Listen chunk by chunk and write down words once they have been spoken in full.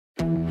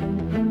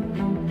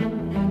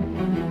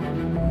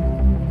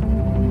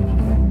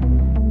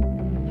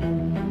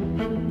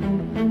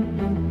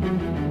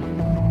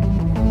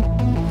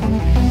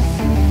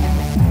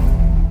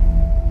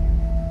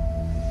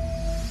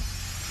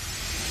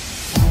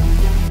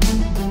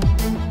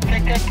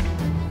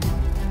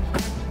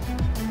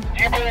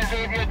Jeepers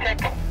radio check.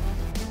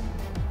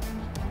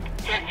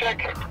 Check,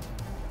 check.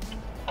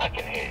 I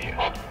can hear you.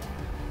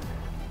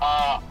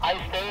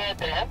 I stay at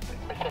the end.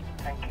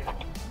 Thank you.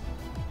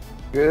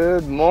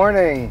 Good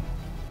morning.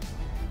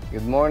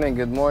 Good morning,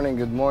 good morning,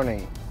 good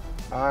morning.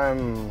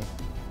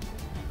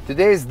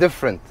 Today is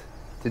different.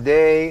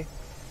 Today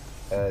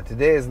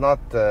is not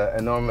a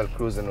normal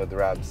Cruisin with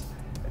Rabz.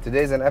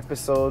 Today is an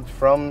episode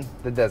from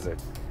the desert.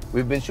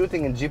 We've been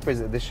shooting in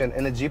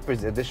a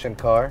Jeepers Edition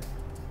car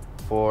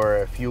for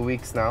a few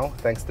weeks now,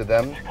 thanks to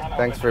them.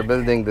 Thanks for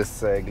building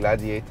this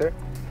Gladiator.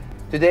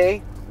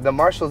 Today, the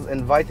Marshals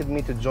invited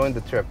me to join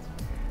the trip,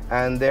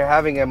 and they're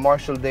having a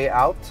Marshal Day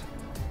out.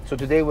 So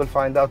today we'll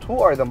find out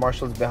who are the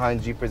Marshals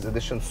behind Jeepers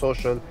Edition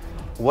Social,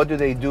 what do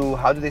they do,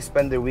 how do they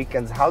spend their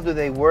weekends, how do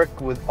they work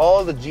with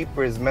all the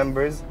Jeepers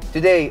members.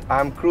 Today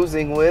I'm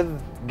cruising with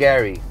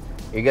Gary.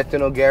 You get to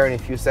know Gary in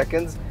a few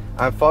seconds.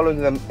 I'm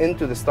following them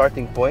into the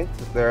starting point.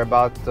 There are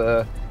about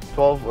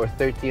 12 or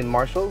 13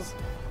 Marshals,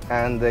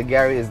 and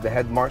Gary is the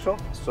head Marshal.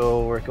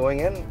 So we're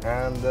going in,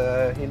 and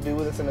he'll be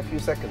with us in a few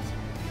seconds.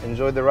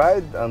 Enjoy the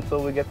ride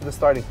until we get to the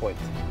starting point.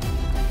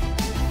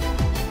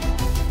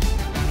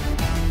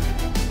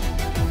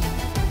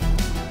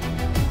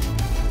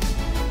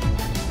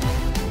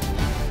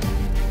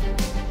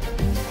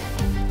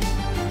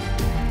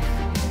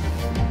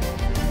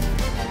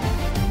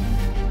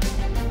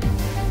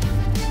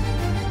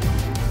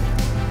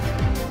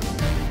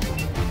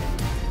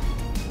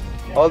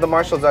 All the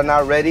Marshals are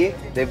now ready.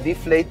 They've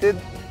deflated.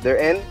 They're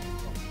in.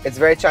 It's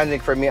very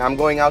challenging for me. I'm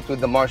going out with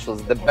the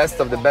Marshals, the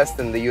best of the best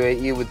in the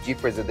UAE with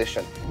Jeepers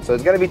Edition. So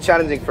it's going to be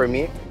challenging for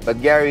me.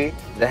 But Gary,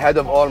 the head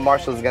of all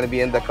Marshals, is going to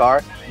be in the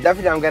car.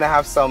 Definitely I'm going to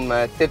have some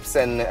tips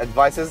and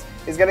advices.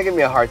 He's going to give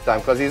me a hard time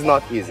because he's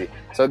not easy.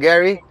 So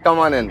Gary, come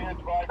on in.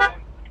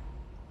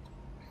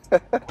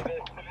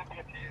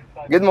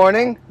 Good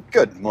morning.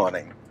 Good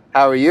morning.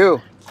 How are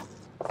you?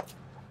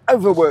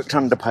 Overworked,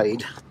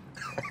 underpaid.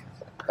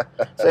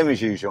 Same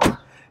as usual.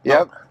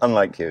 Yep.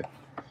 Unlike you.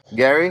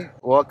 Gary,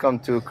 welcome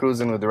to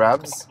Cruisin with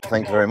Rabz.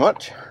 Thank you very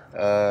much.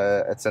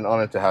 It's an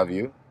honor to have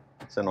you.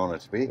 It's an honor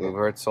to be here. We've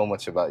heard so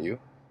much about you.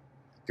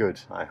 Good,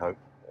 I hope.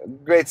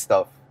 Great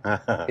stuff.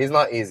 He's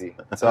not easy.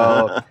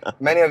 So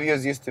many of you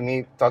is used to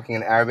me talking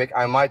in Arabic.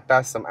 I might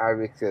pass some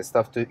Arabic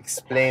stuff to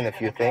explain a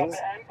few things.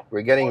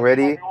 We're getting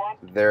ready.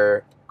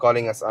 They're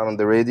calling us out on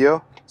the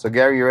radio. So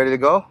Gary, you ready to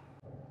go?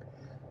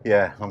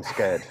 Yeah, I'm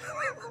scared.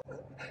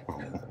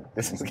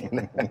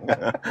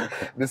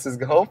 This is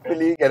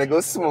hopefully gonna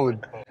go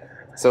smooth.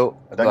 So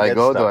do I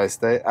go? Do I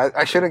stay?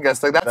 I shouldn't get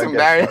stuck. That's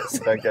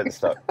embarrassing. Don't get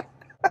stuck.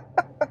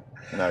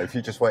 No, if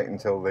you just wait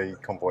until the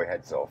convoy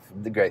heads off.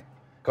 Great.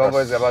 Convoy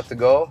is about to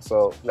go,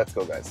 so let's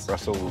go, guys.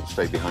 Russell will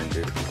stay behind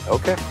you.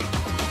 Okay.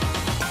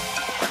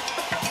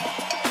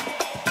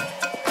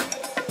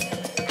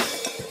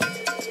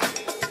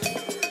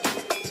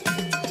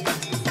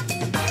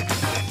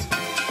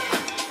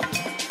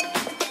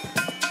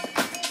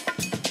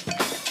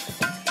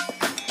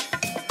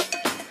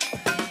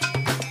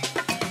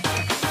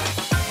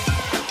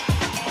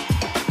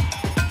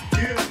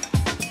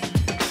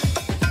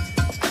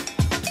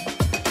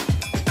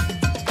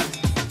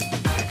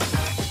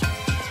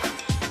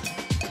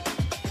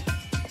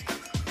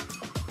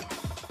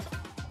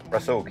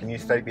 Russell, can you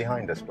stay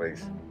behind us,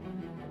 please?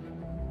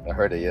 I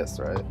heard a yes,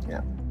 right?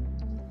 Yeah.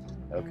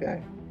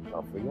 Okay,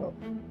 off we go.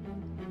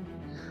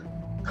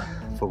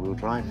 Four-wheel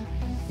drive.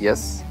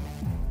 Yes.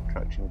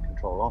 Traction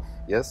control off.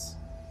 Yes.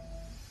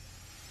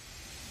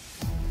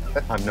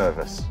 I'm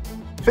nervous.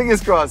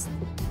 Fingers crossed.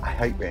 I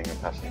hate being a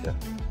passenger.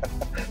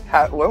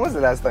 When was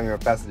the last time you were a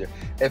passenger?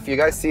 If you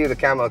guys see the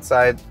cam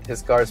outside,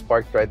 his car is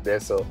parked right there,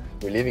 so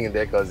we're leaving it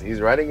there because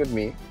he's riding with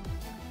me.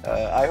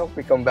 I hope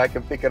we come back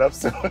and pick it up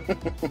soon.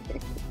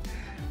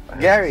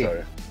 Gary,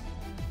 so.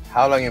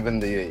 How long have you been in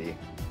the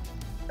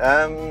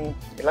UAE?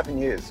 11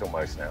 years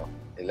almost now.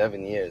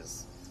 11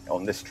 years.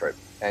 On this trip.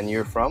 And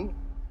you're from?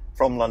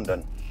 From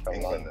London. From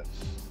England.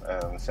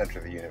 London. Centre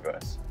of the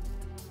universe.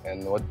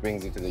 And what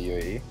brings you to the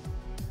UAE?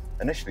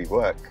 Initially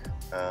work,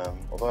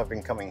 although I've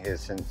been coming here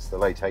since the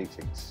late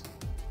 80s.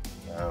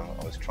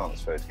 I was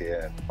transferred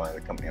here by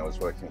the company I was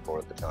working for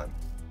at the time.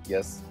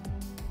 Yes.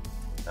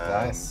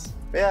 Nice.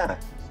 Yeah,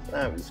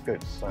 no, it was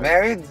good. So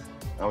married?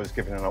 I was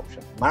given an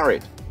option.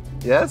 Married?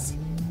 Yes.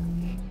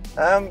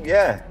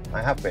 Yeah,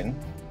 I have been.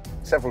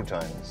 Several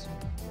times.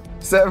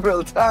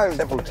 Several times?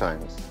 Several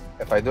times.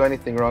 If I do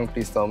anything wrong,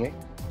 please tell me.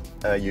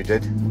 You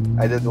did.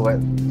 I did what?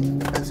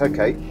 It's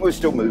okay. We're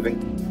still moving.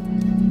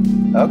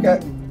 Okay.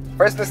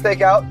 First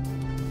mistake out.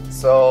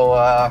 So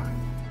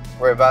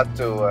we're about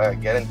to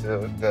get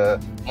into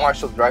the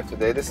Marshal drive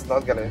today. This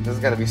is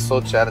gonna be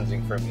so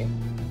challenging for me.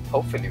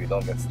 Hopefully we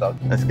don't get stuck.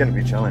 It's going to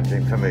be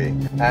challenging for me.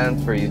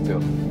 And for you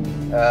too.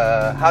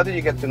 How did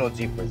you get to know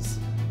Jeepers?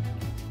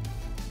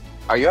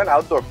 Are you an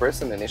outdoor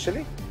person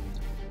initially?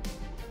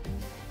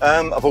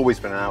 I've always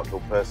been an outdoor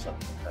person.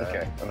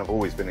 Okay. And I've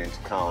always been into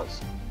cars.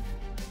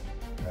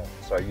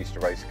 So I used to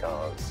race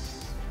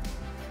cars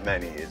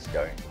many years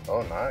ago.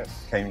 Oh,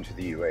 nice. Came to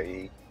the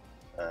UAE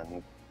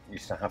and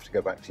used to have to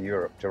go back to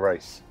Europe to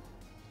race.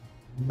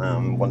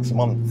 once a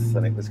month,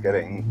 and it was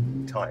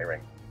getting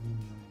tiring.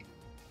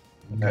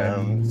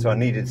 Okay. So I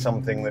needed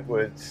something that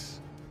would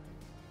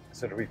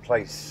sort of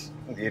replace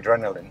the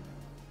adrenaline.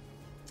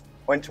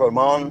 Went to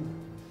Oman.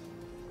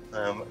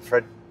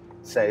 Fred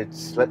said,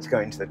 let's go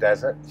into the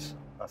desert.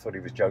 I thought he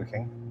was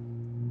joking.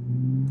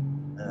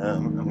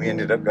 And we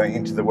ended up going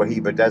into the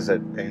Wahiba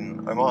Desert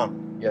in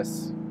Oman.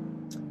 Yes.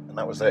 And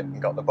that was it,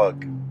 and got the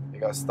bug. You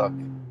got stuck.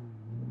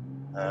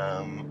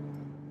 And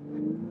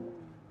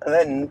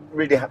then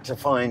really had to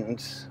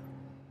find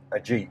a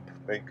Jeep,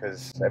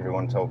 because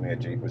everyone told me a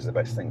Jeep was the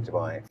best thing to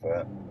buy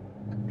for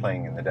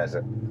playing in the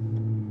desert.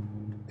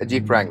 A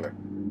Jeep Wrangler.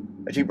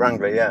 A Jeep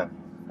Wrangler, yeah.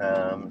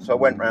 So I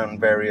went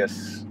around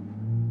various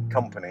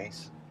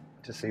companies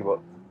to see what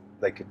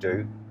they could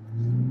do.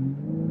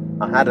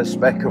 I had a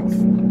spec of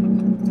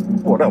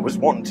what I was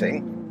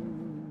wanting.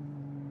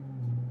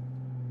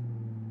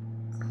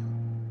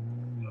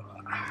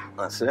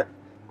 That's it.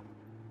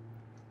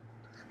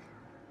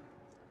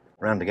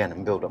 Round again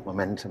and build up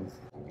momentum.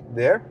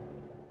 There?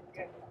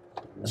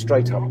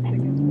 Straight up.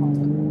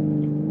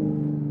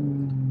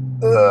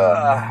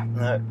 Ugh.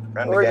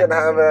 Round We're again.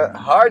 gonna have a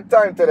hard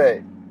time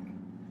today.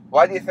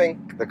 Why do you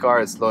think the car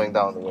is slowing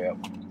down the way up?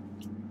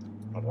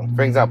 Hold on.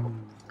 For example,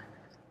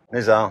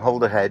 Nizar,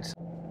 hold ahead.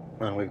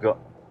 And we've got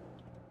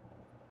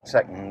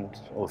second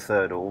or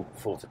third or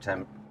fourth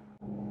attempt.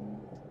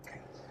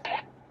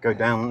 Go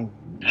down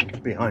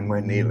behind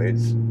where Neil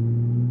is.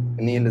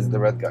 Neil is the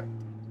red guy.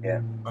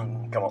 Yeah.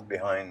 And come up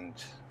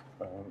behind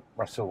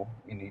Russell.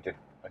 You need a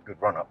good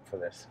run up for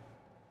this.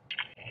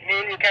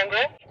 Neil, you can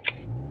go.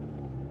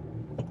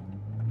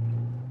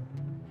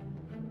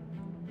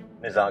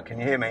 Nizar, can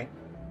you hear me?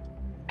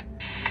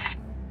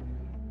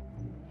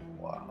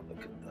 Wow,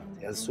 look at that.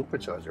 He has a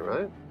supercharger,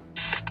 right?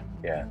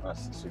 Yeah,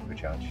 that's the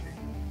supercharged sheet.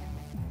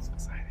 It's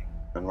exciting.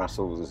 And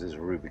Russell's is a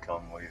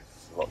Rubicon with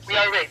lots We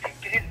are waiting.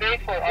 Please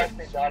wait for us,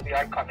 Nizar. We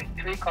are coming.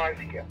 3 cars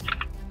here.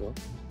 Cool.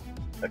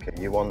 Okay,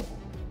 you want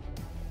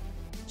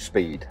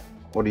speed.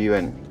 What are you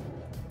in?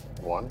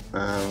 1.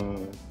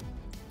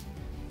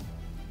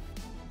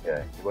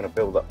 Yeah, you want to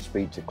build up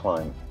speed to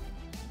climb.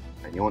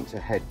 And you want to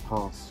head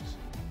past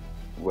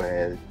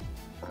where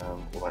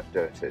all that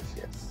dirt is,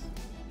 yes.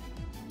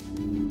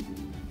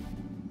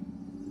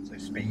 So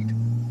speed.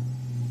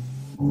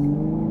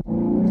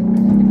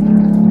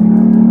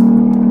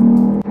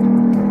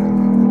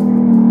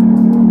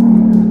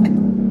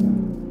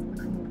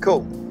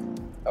 Cool.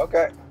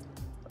 Okay.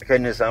 Okay,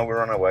 Nizar,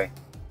 we're on our way.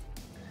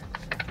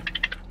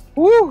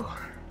 Woo!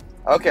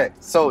 Okay,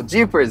 so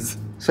Jeepers.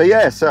 So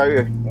yeah,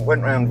 so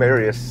went around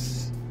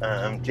various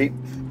Jeep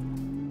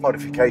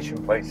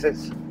modification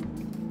places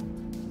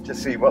to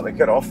see what they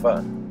could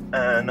offer,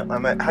 and I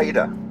met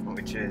Haider,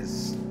 which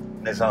is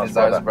Nizar's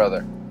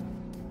brother.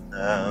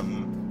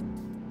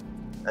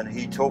 And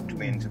he talked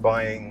me into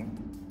buying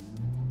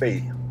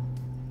B,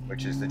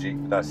 which is the Jeep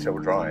that I still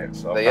drive.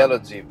 So The yellow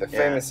Jeep, the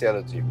famous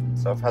yellow Jeep.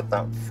 So I've had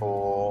that I've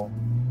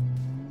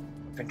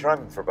been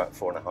driving for about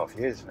 4.5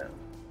 years now.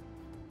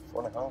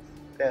 4.5?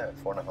 Yeah,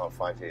 4.5,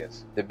 5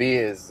 years. The B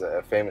is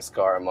a famous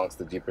car amongst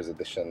the Jeepers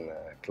Edition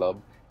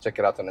club. Check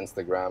it out on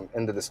Instagram.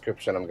 In the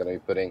description, I'm going to be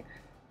putting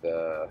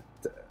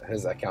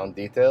his account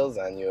details,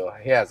 and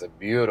he has a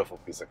beautiful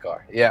piece of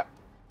car. Yeah,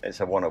 It's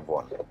a one of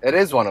one. it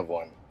is one of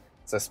one.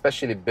 It's a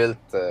specially built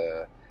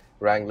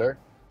Wrangler.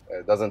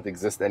 It doesn't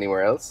exist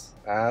anywhere else,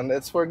 and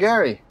it's for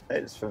Gary.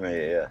 It's for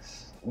me,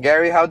 yes.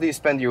 Gary, how do you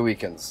spend your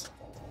weekends?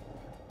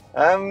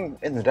 In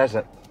the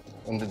desert,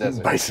 In the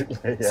desert. basically.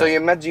 Yeah. So you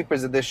met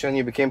Jeepers Edition.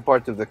 You became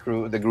part of the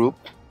group.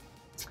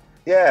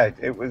 Yeah,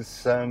 it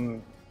was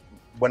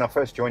when I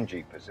first joined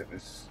Jeepers. It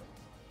was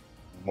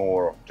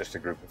more just a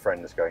group of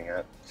friends going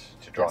out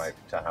to drive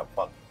to have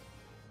fun.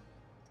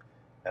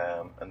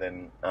 And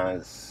then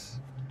as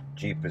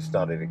Jeepers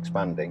started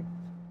expanding,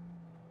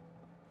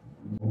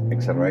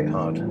 accelerate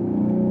hard.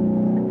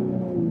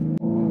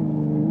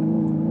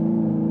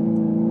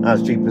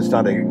 As Jeepers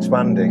started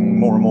expanding,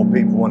 more and more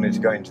people wanted to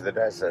go into the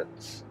desert.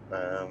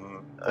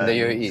 In the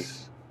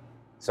UAE.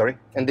 Sorry?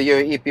 In the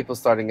UAE, people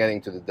started getting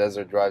to the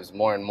desert drives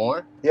more and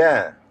more.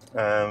 Yeah,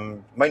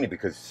 mainly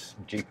because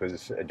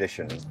Jeepers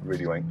Edition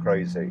really went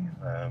crazy.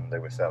 They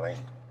were selling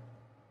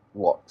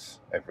lots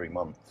every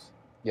month.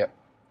 Yep.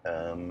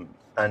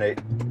 And it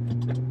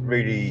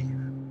really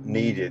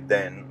needed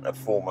then a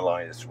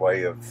formalized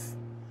way of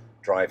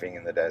driving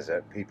in the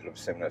desert, people of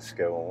similar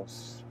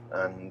skills,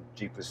 and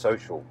Jeepers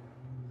Social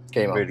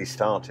Came really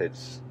started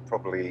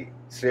probably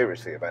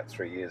seriously about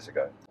 3 years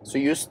ago. So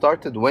you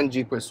started when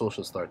Jeepers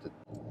Social started?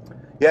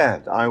 Yeah,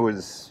 I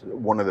was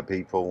one of the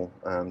people,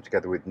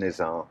 together with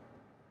Nizar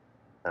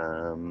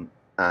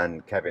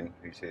and Kevin,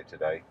 who's here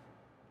today,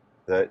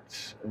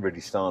 that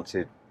really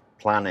started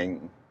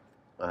planning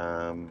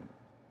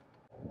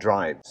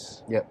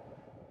drives, Yep.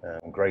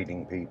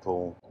 grading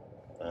people,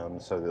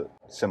 so that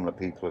similar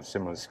people of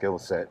similar skill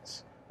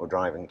sets were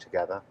driving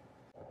together.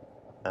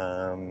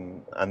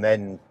 And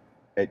then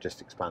it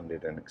just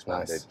expanded and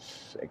expanded.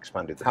 Nice.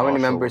 Expanded. The How many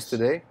Marshals. members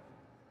today?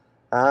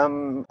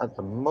 At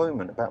the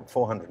moment, about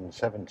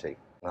 470.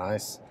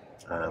 Nice.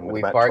 with We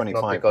about parked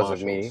 25 not because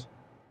of me. Marshalls.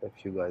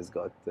 If you guys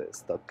got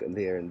stuck in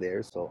here and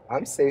there, so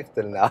I'm safe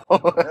till now.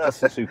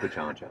 That's a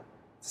supercharger.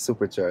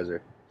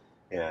 Supercharger.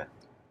 Yeah.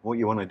 What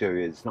you want to do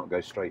is not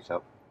go straight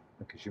up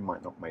because you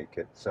might not make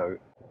it. So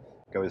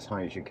go as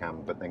high as you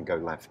can, but then go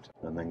left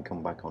and then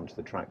come back onto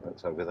the track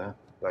that's over there.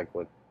 Like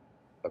what?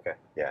 Okay.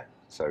 Yeah.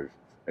 So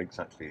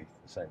exactly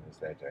the same as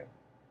they're doing.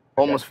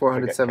 Almost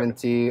Forget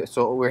 470.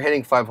 So we're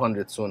hitting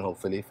 500 soon,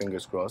 hopefully.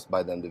 Fingers crossed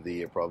by the end of the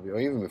year, probably, or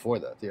even before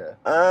that. Yeah.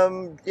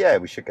 Yeah,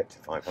 we should get to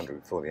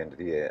 500 before the end of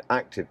the year.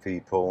 Active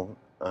people,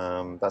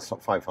 that's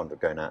not 500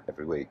 going out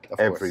every week. Of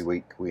Every course.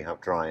 week we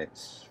have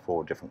drives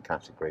for different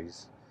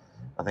categories.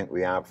 I think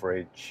we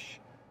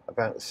average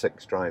about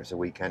 6 drives a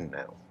weekend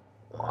now.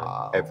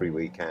 Wow. Every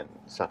weekend,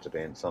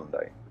 Saturday and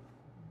Sunday.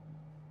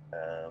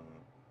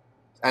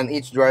 And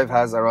each drive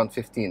has around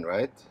 15,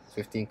 right?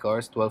 15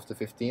 cars, 12 to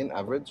 15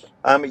 average.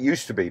 It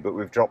used to be, but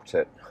we've dropped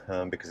it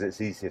because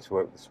it's easier to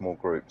work with a small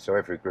group. So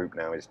every group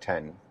now is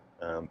 10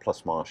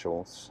 plus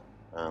marshals,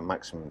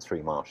 maximum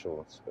 3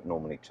 marshals, but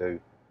normally 2.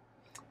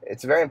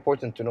 It's very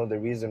important to know the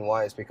reason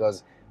why. Is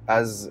because,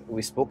 as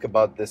we spoke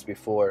about this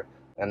before,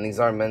 and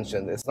Nizar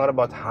mentioned, it's not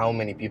about how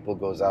many people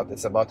goes out.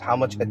 It's about how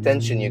much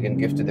attention you can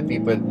give to the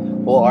people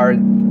who are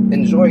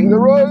enjoying the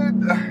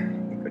ride.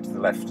 Go to the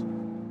left.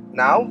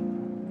 Now,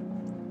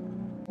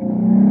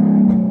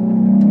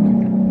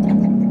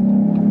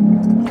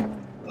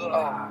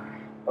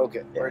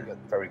 okay, very good.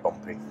 Very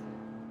bumpy.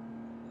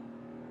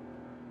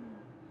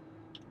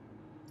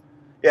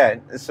 Yeah,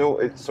 it's all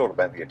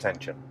about the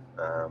attention.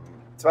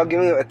 It's about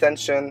giving them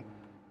attention,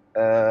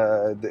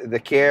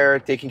 the care,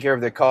 taking care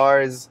of their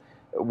cars.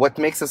 What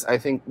makes us, I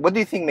think, what do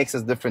you think makes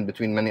us different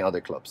between many other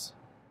clubs?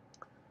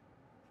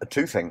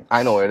 2 things.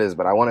 I know it is,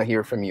 but I want to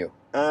hear from you.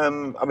 I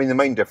mean, the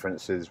main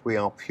difference is we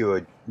are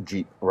pure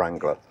Jeep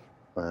Wrangler.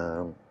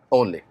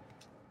 Only.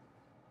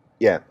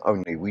 Yeah,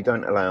 only. We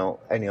don't allow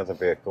any other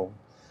vehicle.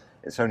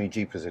 It's only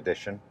Jeepers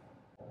edition.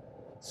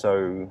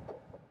 So,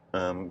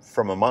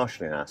 from a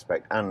marshalling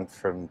aspect and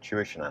from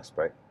tuition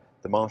aspect,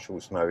 the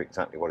marshals know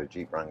exactly what a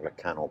Jeep Wrangler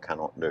can or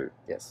cannot do.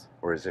 Yes.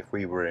 Whereas if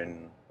we were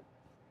in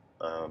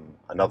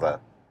another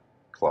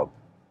club,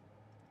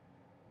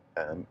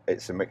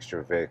 it's a mixture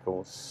of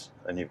vehicles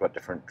and you've got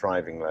different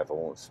driving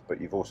levels, but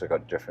you've also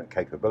got different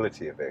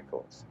capability of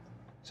vehicles.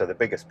 So the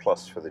biggest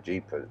plus for the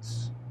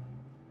Jeepers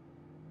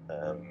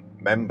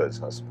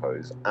members, I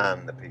suppose,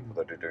 and the people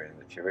that are doing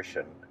the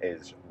tuition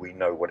is we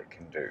know what it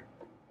can do.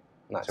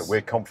 Nice. So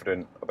we're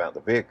confident about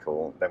the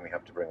vehicle, then we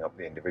have to bring up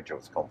the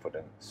individual's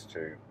confidence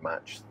to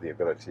match the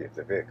ability of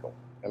the vehicle.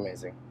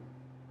 Amazing.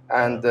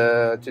 And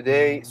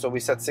today, so we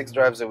set 6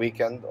 drives a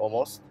weekend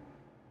almost,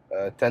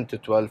 10 to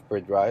 12 per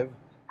drive.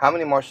 How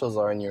many marshals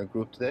are in your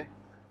group today?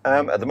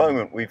 At the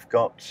moment, we've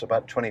got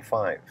about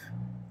 25.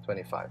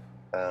 25.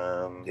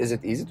 Is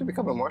it easy to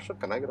become a marshal?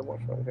 Can I get a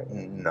marshal? Okay.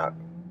 No.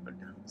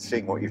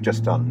 Seeing what you've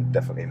just done,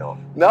 definitely not.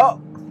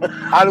 No,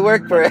 I'll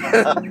work for it.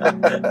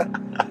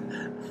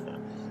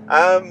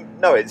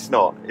 No, it's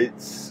not.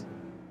 It's,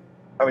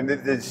 I mean,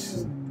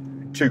 there's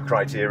 2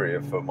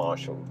 criteria for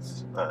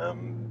marshals.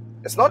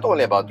 It's not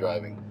only about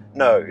driving.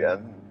 No, yeah,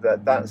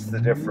 that's the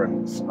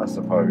difference, I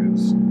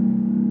suppose.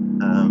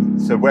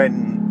 So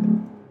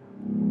when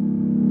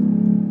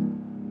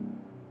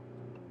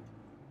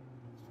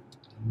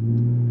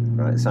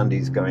right,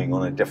 Sandy's going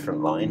on a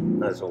different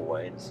line as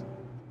always.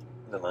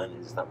 The line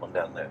is that one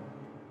down there.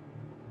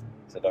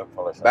 So don't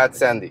follow Sandy. Bad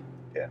Sandy.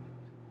 Yeah.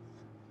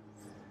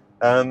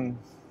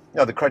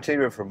 No, the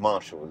criteria for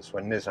marshals,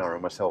 when Nizar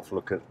and myself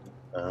look at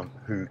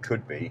who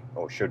could be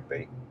or should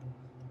be,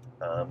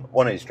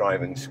 one is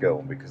driving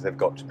skill, because they've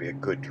got to be a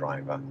good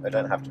driver. They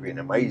don't have to be an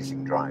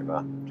amazing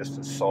driver, just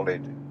a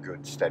solid,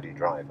 good, steady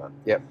driver.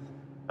 Yep.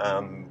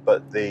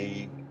 But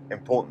the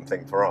important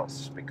thing for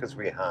us, because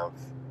we have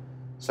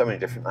so many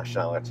different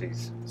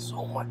nationalities,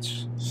 So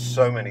much.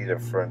 so many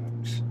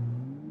different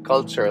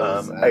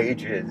Cultures.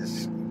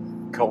 ages,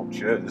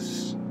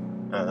 cultures,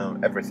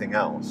 everything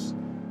else,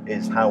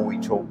 is how we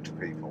talk to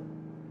people.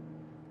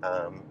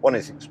 One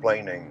is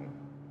explaining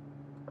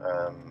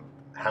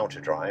how to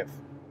drive,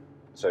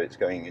 so it's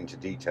going into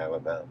detail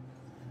about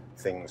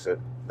things that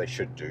they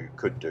should do,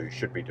 could do,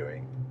 should be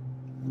doing.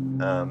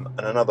 And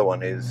another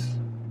one is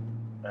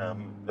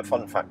the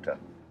fun factor,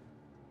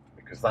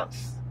 because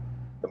that's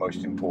the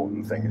most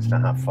important thing, is to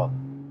have fun.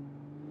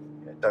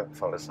 Yeah, don't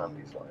follow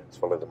Sandy's lines,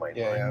 follow the main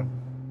line.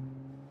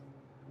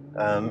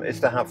 Is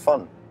to have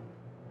fun,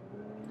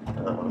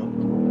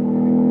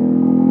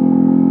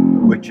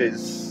 which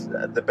is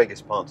the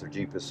biggest part of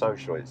Jeepers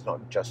Social. It's not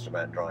just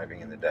about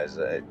driving in the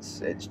desert,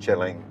 it's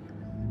chilling.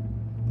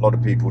 A lot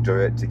of people do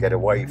it to get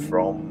away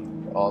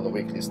from All the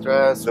weekly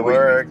stress, the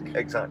work,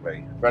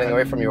 exactly. running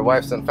away from your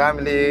wives and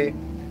family.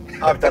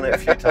 I've done it a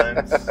few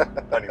times,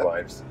 only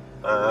wives.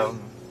 But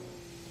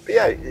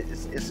yeah,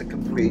 it's a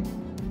complete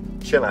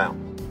chill out,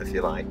 if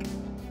you like.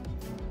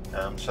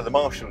 So the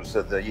marshals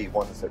are the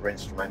ones that are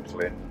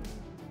instrumental in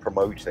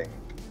promoting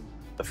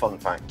the fun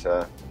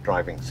factor,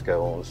 driving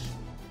skills,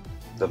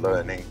 the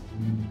learning,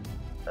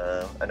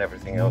 and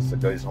everything else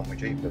that goes on with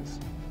Jeepers.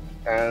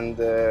 and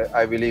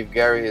I believe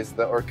Gary is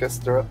the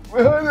orchestra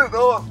behind it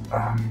all.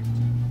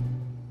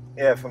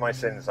 Yeah, for my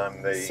sins,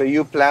 I'm the. So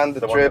you plan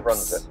the one that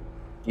runs trips, it.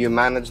 you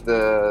manage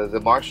the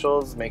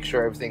marshals, make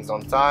sure everything's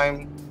on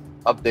time,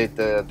 update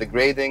the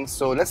grading.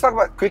 So let's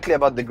talk quickly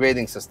about the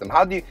grading system.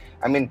 How do you,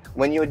 I mean,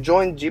 when you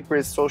join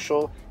Jeepers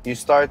Social,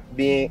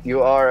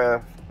 you are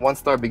a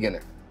 1-star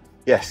beginner.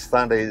 Yes,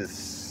 that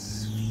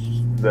is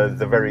the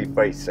very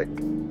basic.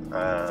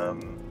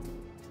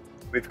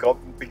 We've got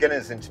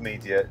beginners,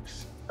 intermediate,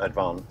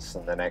 advanced,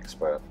 and then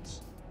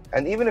experts.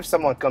 And even if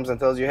someone comes and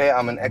tells you, hey,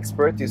 I'm an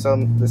expert, you tell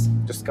them,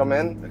 just come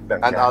in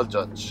and I'll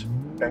judge.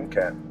 Don't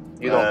care.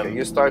 You don't care.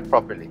 You start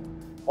properly.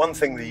 One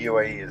thing the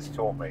UAE has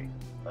taught me,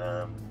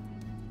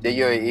 The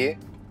UAE?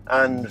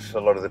 and a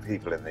lot of the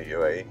people in the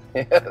UAE,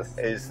 Yes.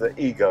 is that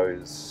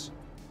egos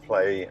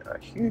play a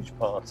huge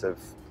part of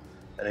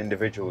an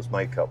individual's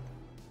makeup.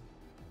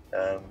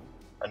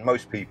 And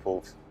most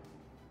people,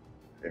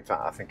 in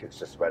fact, I think it's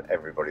just about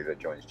everybody that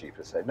joins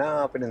Jeepers say,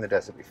 no, I've been in the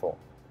desert before.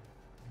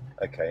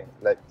 Okay,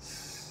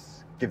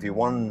 let's give you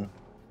one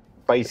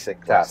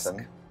basic Task.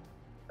 lesson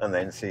and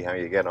then see how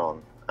you get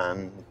on.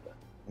 And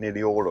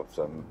nearly all of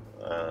them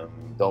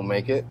Don't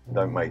make it.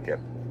 don't make it.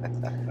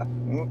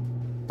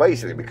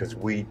 Basically because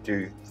we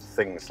do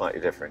things slightly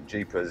different.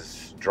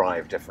 Jeepers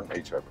drive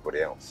differently to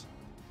everybody else.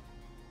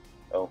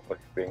 Oh, look,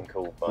 being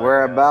called by...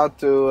 We're about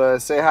to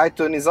say hi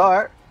to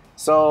Nizar.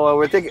 So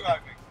we're taking...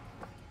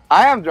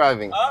 I am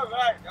driving. All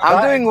right.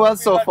 I'm doing well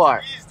so far.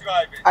 He's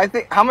driving. I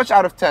think, how much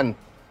out of 10?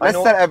 Let's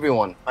tell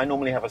everyone. I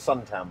normally have a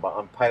suntan, but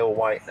I'm pale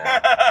white now.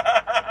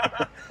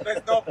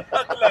 There's no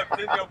blood left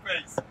in your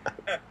face.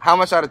 How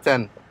much out of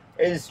 10?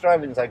 His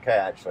driving's okay,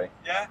 actually.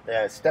 Yeah?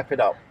 Yeah, step it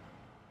up.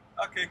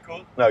 Okay,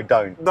 cool. No,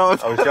 don't.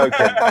 Don't. I was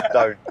joking.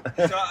 Don't.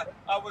 So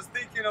I was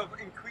thinking of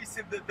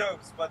increasing the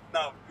dose, but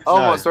no.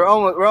 Almost. We're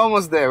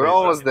almost there. We're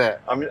almost there.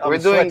 I'm We're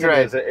doing sweating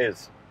great. as it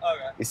is. All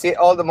right. You see,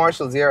 all the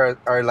marshals here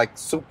are like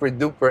super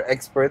duper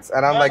experts,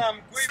 and I'm Man, like I'm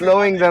grieving,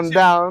 slowing I'm them itching.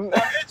 down.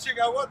 I'm itching.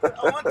 I want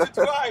to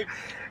drive.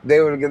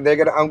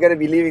 I'm gonna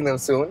be leaving them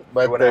soon,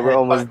 but You wanna we're head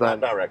almost back done.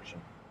 that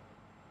direction.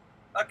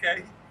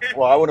 Okay.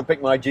 Well, I want to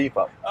pick my Jeep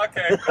up.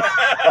 Okay.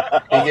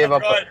 He gave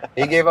up. Right.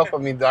 He gave up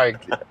on me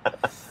directly.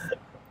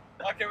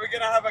 Okay, we're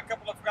gonna have a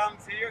couple of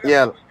rounds here. and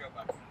Yeah. then we'll go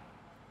back.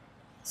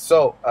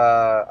 So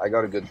I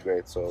got a good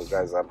grade. So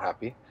guys, I'm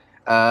happy.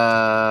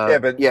 Yeah,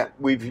 but yeah,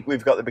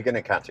 we've got the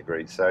beginner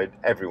category, so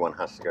everyone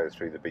has to go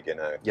through the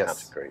beginner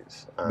Yes.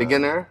 categories.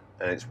 beginner.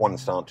 And it's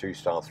 1-star,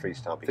 2-star,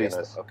 3-star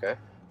beginners. Okay.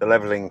 The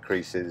level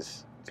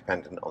increases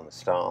dependent on the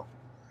star.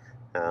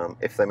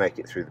 If they make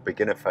it through the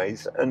beginner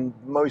phase, and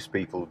most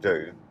people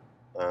do,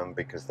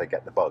 because they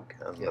get the bug,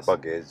 and Yes. the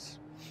bug is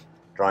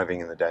driving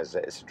in the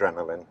desert. It's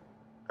adrenaline,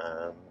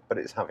 but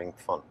it's having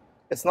fun.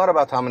 It's not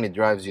about how many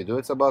drives you do.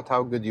 It's about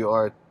how good you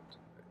are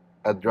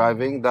at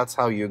driving. That's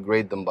how you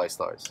grade them by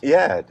stars.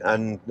 Yeah,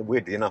 and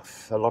weirdly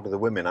enough, a lot of the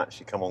women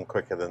actually come on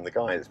quicker than the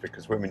guys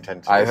because women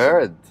tend to. I listen.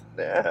 heard.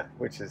 Yeah,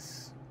 which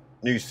is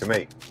news to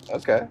me.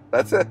 Okay,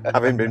 that's it.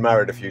 Having been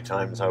married a few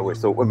times, I always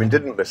thought women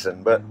didn't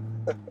listen, but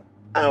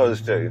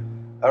ours do.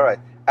 All right,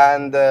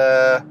 and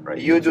Right,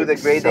 you do the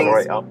accelerate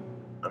grading. up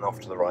and off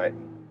to the right.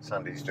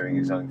 Sandy's doing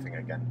his own thing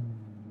again.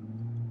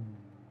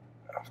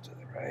 Off to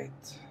the right.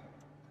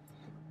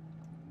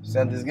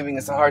 Sandy's giving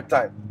us a hard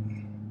time.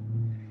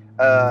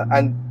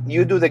 And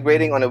you do the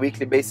grading on a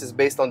weekly basis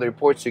based on the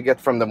reports you get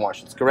from the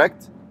marshals,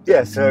 correct?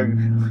 Yeah, so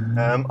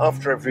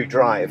after every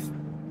drive,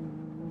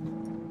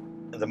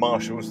 the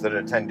marshals that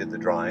attended the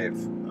drive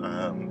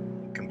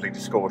complete a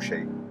score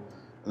sheet.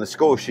 And the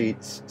score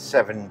sheet's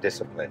 7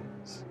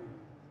 disciplines,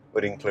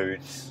 which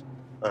includes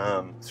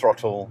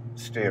throttle,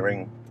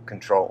 steering,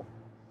 control,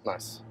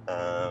 Nice.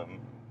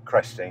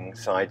 cresting,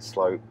 side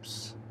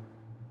slopes,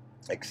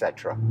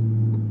 etc.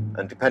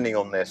 And depending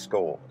on their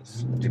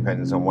scores, it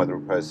depends on whether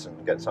a person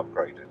gets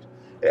upgraded.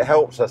 It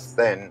helps us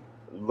then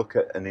look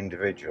at an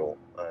individual,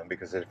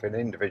 because if an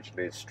individual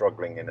is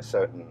struggling in a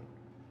certain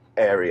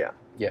area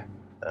Yeah.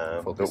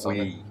 that Focus on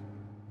we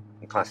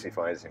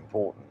classify as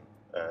important,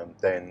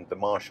 then the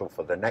marshal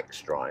for the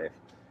next drive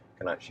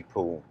can actually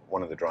pull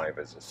one of the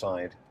drivers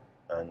aside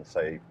and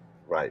say,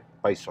 right,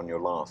 based on your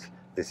last,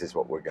 this is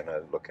what we're going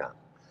to look at.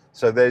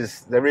 So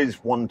there is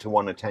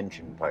one-to-one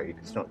attention paid.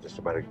 It's not just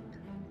about a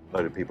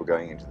load of people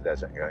going into the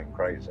desert and going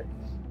crazy.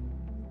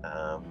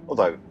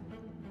 Although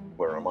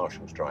we're on a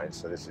marshal's drive,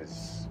 so this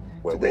is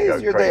where Today we go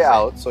is your crazy. day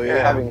out, so you're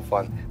Yeah. having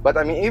fun. But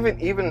I mean,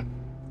 even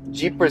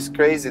Jeepers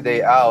Crazy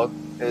Day Out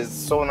is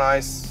so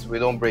nice. We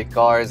don't break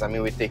cars. I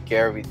mean, we take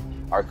care of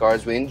our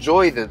cars. We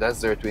enjoy the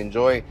desert. We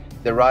enjoy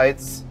the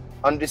rides.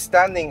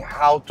 Understanding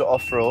how to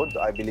off-road,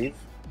 I believe.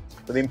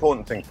 But the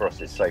important thing for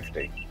us is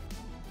safety.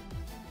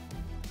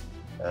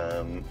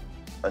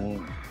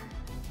 And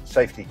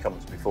safety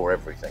comes before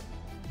everything.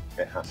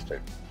 It has to.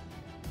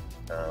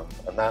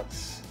 And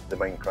that's the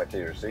main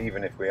criteria. So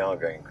even if we are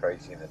going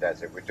crazy in the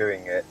desert, we're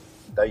doing it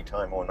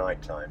daytime or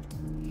nighttime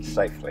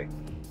safely.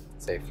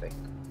 Safely.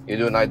 You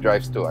do night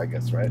drives too, I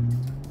guess, right?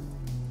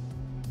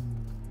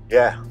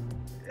 Yeah,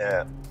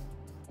 yeah.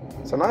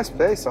 It's a nice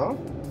place, huh?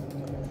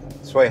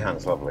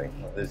 Swayhan's lovely.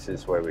 This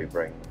is where we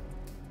bring.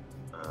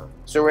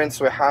 So we're in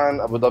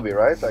Swayhan, Abu Dhabi,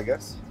 right? I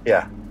guess.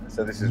 Yeah.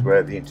 So this is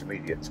where the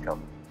intermediates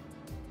come.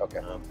 Okay.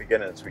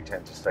 Beginners, we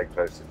tend to stay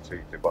closer to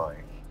Dubai.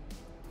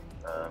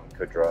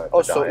 Qudra.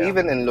 Oh, so Jeddah.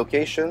 even in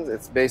locations,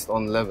 it's based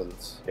on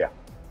levels. Yeah.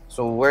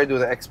 So where do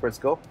the experts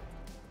go?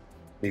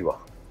 Liwa.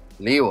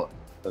 Liwa.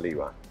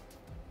 Liwa.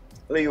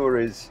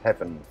 Liwa is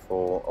heaven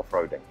for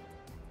off-roading.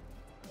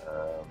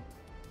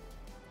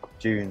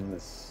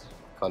 Dunes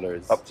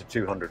Colors. up to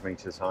 200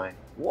 meters high.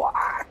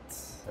 What?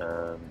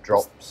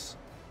 Drops.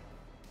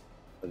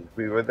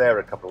 We were there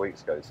a couple of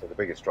weeks ago, so the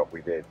biggest drop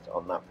we did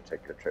on that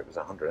particular trip was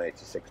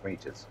 186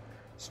 meters,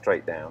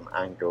 straight down,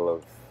 angle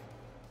of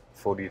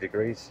 40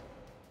 degrees.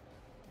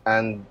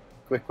 And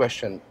quick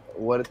question,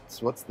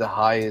 what's the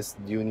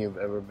highest dune you've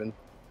ever been?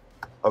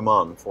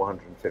 Oman,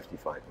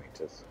 455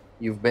 meters.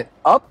 You've been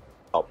up?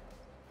 Up.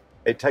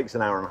 It takes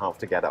an hour and a half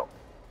to get up.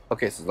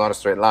 Okay, so it's not a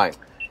straight line.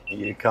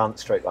 You can't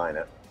straight line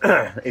it.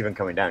 Even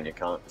coming down, you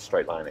can't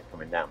straight line it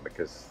coming down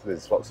because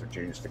there's lots of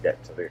dunes to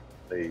get to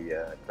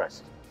the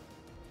crest.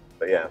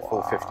 But yeah,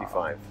 Wow.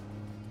 455.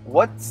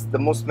 What's the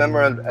most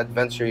memorable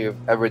adventure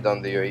you've ever done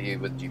in the UAE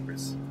with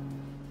Jeepers?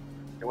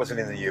 It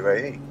wasn't in the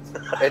UAE.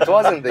 It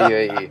wasn't the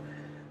UAE.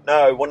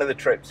 No, one of the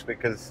trips,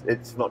 because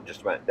it's not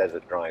just about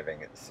desert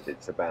driving,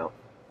 it's about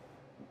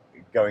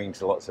going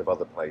to lots of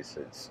other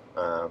places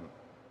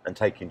and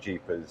taking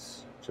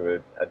Jeepers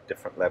to a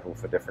different level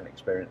for different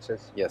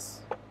experiences.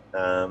 Yes.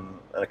 And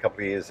a couple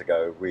of years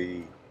ago,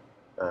 we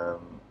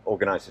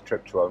organised a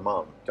trip to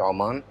Oman. To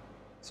Oman?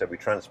 So we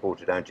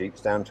transported our Jeeps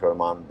down to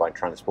Oman by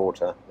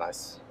transporter,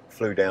 Nice.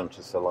 flew down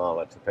to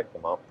Salalah to pick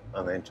them up,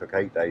 and then took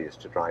 8 days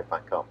to drive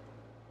back up.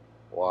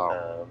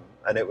 Wow.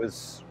 And it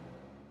was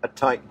a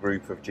tight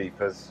group of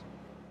Jeepers,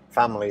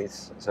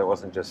 families, so it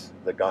wasn't just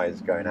the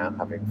guys going out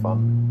having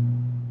fun.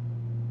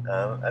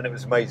 And it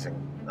was amazing.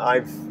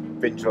 I've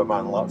been to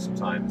Oman lots of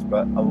times,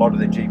 but a lot of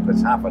the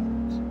Jeepers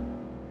haven't.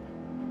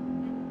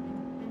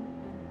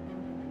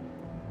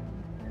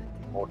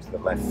 More to the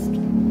left.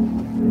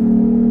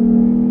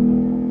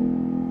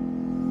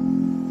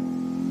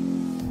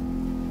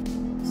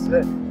 That's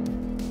it.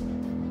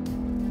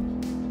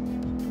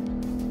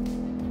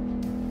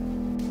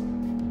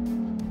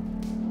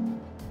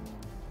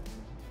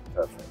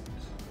 Perfect.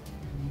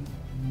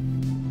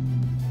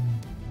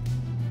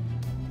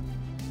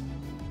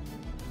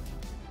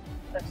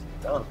 That's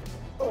done.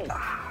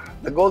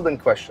 The golden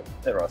question.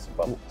 There are some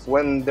bumps.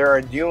 When there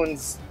are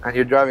dunes and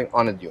you're driving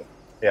on a dune,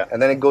 Yeah.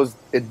 and then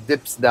it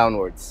dips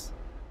downwards,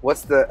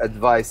 what's the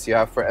advice you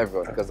have for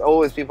everyone? Because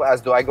always people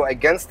ask, do I go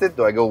against it?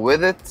 Do I go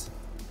with it?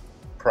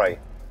 Pray.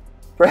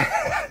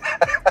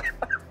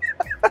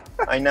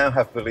 I now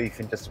have belief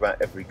in just about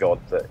every god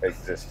that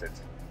existed.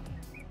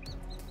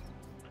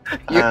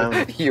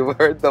 You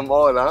heard them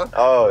all, huh?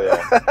 Oh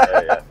yeah,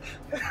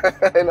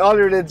 yeah. In all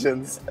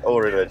religions.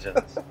 All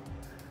religions.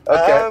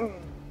 Okay.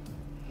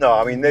 No,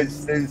 I mean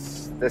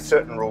there's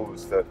certain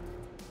rules that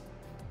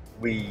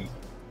we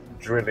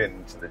drill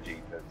into the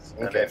Jeepers,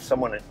 and Okay. if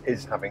someone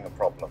is having a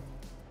problem,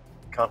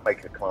 can't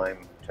make a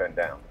climb, turn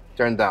down.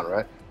 Turn down,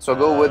 right? So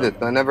go with it,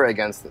 but never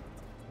against it.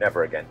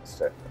 Never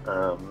against it.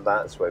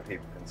 That's where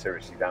people can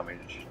seriously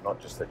damage not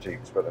just the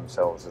Jeeps but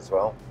themselves as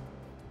well.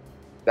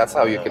 That's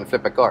how you can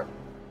flip a car.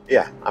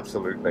 Yeah,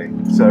 absolutely.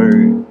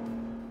 So,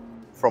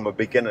 from a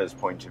beginner's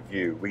point of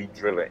view, we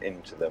drill it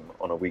into them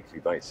on a weekly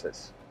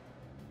basis.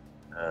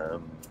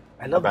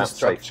 I love the about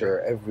structure.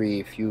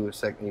 Every few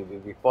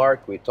seconds, we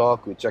park, we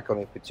talk, we check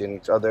on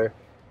each other.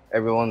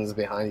 Everyone's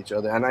behind each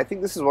other, and I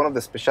think this is one of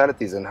the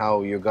specialities in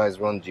how you guys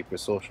run Jeeper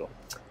Social.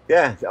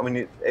 Yeah, I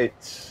mean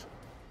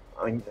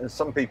I mean,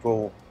 some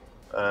people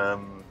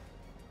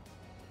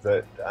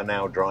that are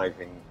now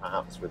driving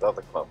perhaps with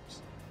other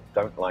clubs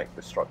don't like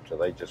the structure.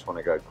 They just want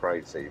to go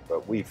crazy.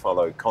 But we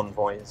follow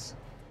convoys.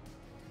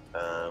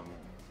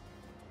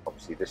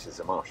 Obviously, this is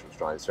a Marshal's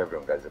drive, so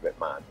everyone goes a bit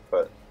mad.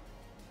 But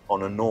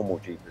on a normal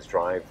Jeepers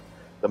drive,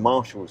 the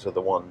Marshals are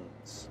the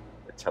ones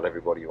that tell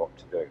everybody what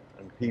to do,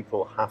 and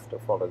people have to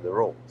follow the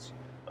rules.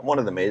 And one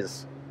of them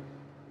is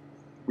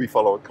we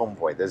follow a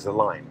convoy. There's a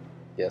line,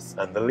 Yes.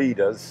 and the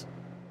leaders,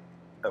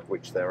 of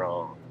which there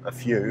are a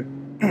few,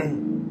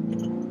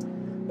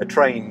 are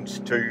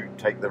trained to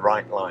take the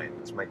right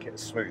lines, make it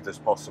as smooth as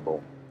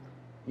possible.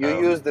 You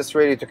use this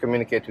radio to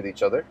communicate with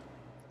each other?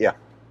 Yeah.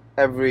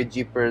 Every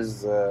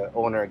Jeepers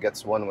owner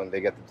gets one when they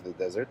get into the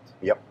desert?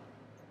 Yep.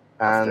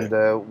 And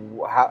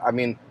I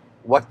mean,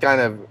 what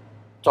kind of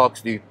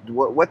talks do you,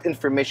 what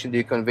information do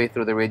you convey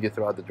through the radio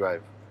throughout the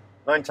drive?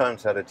 9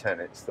 times out of 10,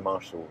 it's the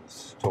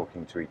marshals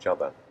talking to each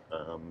other.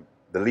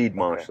 The lead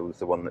marshal is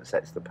the one that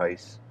sets the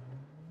pace.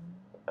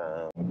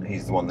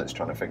 He's the one that's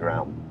trying to figure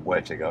out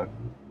where to go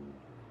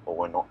or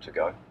where not to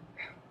go.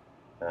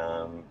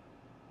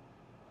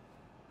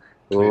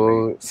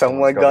 Oh,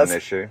 someone got got an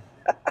issue.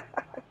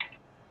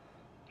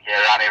 Here,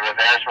 Ronnie,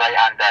 reverse right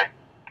hand down.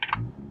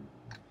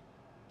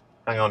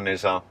 Hang on,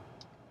 Nizar.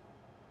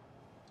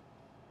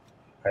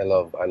 I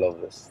love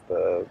this.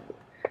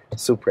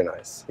 Super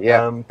nice.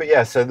 Yeah. But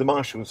yeah, so the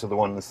marshals are the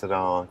ones that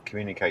are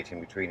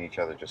communicating between each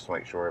other just to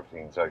make sure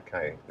everything's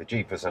okay. The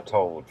jeepers are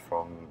told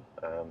from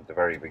the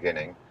very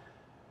beginning,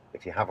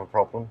 if you have a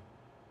problem,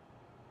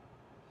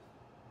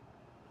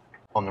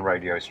 on the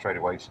radio straight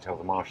away to tell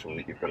the marshal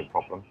that you've got a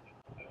problem.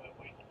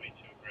 Way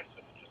too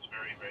aggressive, just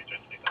very, very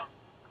gently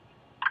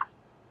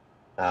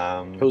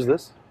done. Who's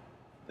this?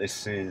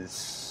 This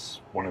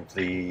is one of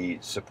the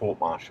support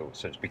marshals.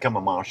 So to become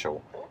a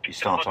marshal, you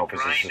start off as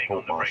a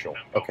support marshal.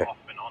 Okay. Off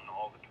and on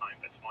all the time.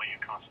 That's why you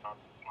can't start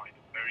to slide.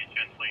 Very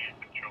gently and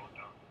control it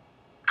down.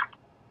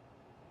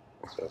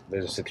 So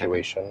there's a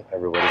situation.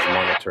 Everybody's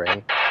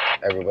monitoring.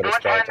 Everybody's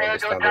trying to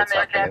understand what's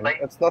happening.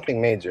 It's nothing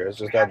major. It's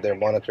just that they're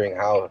monitoring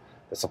how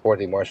the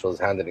supporting marshal is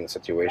handling the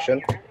situation.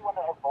 You really want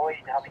to avoid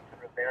having to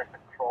reverse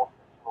across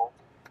the slope.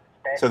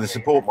 So the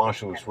support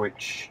marshals,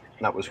 which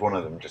that was one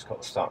of them, just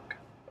got stuck.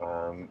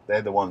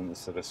 They're the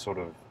ones that are sort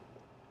of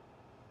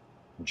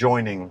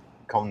joining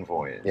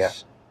convoys, yeah,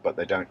 but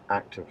they don't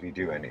actively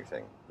do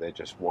anything. They're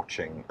just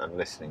watching and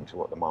listening to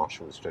what the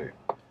marshals do.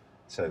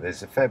 So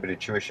there's a fair bit of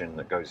tuition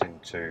that goes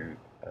into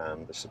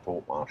the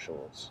support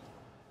marshals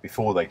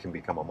before they can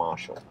become a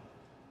marshal.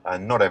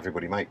 And not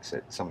everybody makes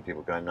it. Some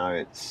people go, no,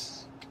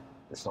 it's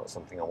not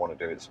something I want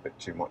to do. It's a bit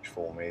too much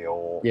for me.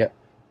 Or yeah,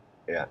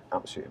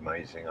 absolutely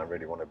amazing. I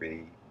really want to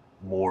be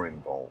more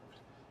involved.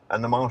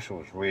 And the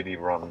marshals really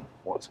run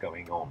what's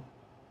going on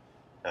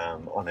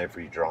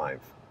every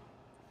drive.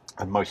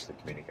 And most of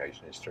the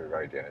communication is through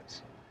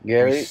radios.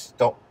 Gary? We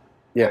stop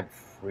Yeah.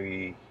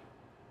 every...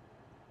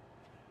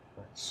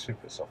 It's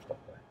super soft up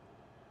there.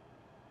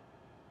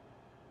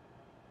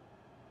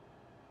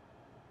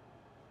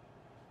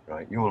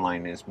 Right, your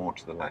line is more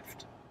to the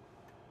left.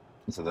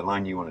 So the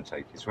line you want to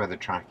take is where the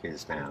track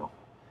is now.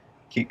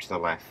 Keep to the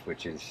left,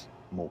 which is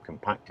more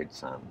compacted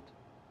sand,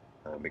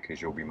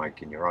 because you'll be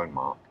making your own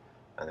mark,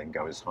 and then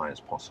go as high as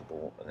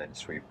possible and then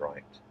sweep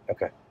right.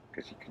 Okay.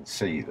 Because you can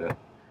see that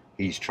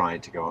he's trying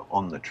to go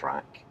on the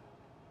track.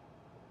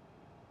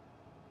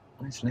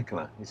 Nice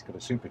Nicola, he's got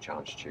a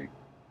supercharged tube,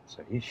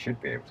 so he should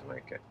be able to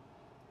make it.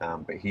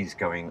 But he's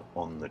going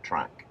on the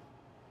track.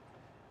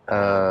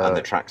 And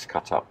the track's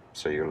cut up,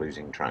 so you're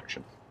losing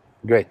traction.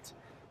 Great.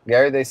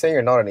 Gary, they say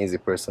you're not an easy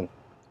person.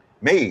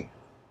 Me?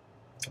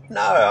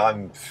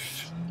 No,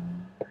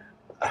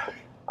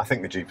 I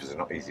think the Jeepers are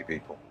not easy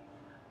people.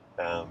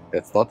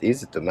 It's not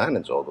easy to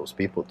manage all those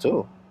people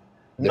too.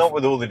 Not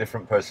with all the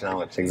different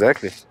personalities.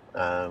 Exactly.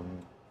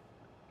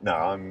 No,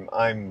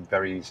 I'm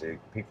very easy.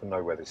 People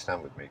know where they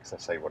stand with me because I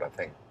say what I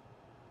think.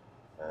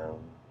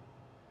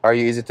 Are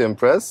you easy to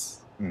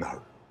impress?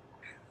 No.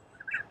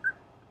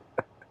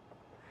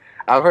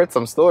 I've heard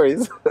some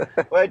stories.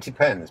 Well, it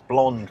depends.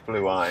 Blonde,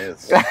 blue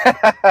eyes.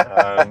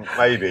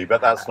 Maybe,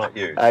 but that's not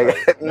you. So,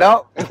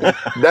 no,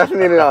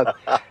 definitely not.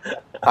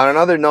 On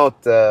another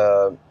note,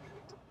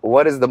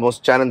 what is the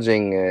most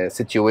challenging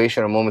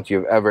situation or moment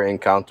you've ever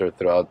encountered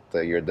throughout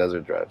your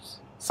desert drives?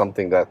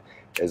 Something that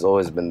has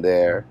always been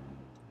there.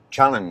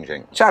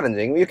 Challenging.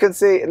 Challenging. You can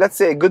say, let's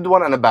say a good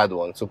one and a bad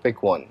one. So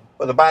pick one.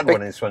 Well, the bad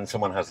one is when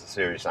someone has a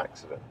serious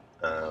accident,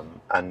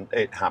 and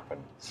it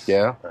happens.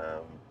 Yeah.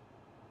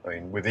 I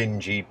mean,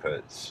 within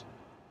Jeepers,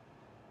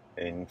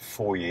 in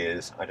 4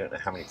 years, I don't know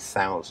how many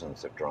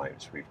thousands of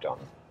drives we've done,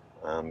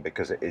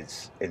 because it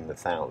is in the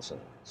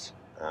thousands,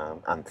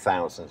 and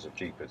thousands of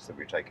Jeepers that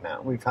we've taken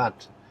out. We've had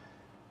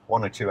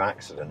 1 or 2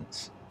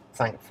 accidents,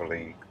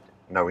 thankfully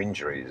no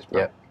injuries,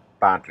 but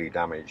badly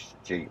damaged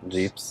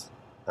Jeeps.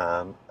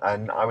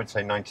 And I would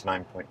say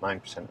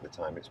 99.9% of the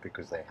time it's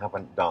because they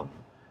haven't done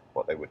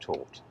what they were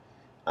taught.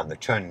 And the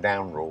turn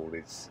down rule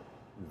is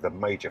the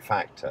major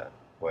factor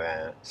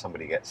where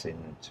somebody gets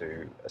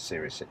into a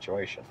serious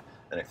situation.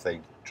 And if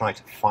they try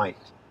to fight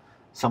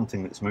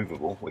something that's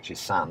movable, which is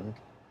sand,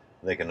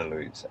 they're going to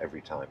lose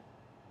every time.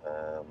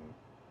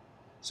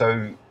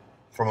 So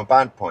from a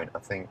bad point, I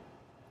think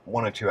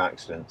 1 or 2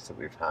 accidents that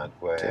we've had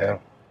where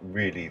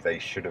really they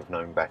should have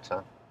known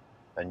better.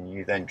 And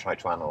you then try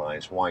to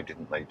analyse why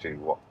didn't they do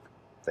what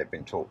they've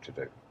been taught to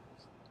do.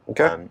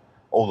 Okay.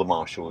 All the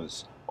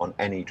marshals on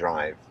any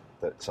drive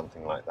that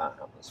something like that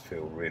happens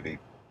feel really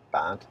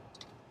bad.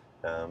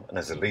 And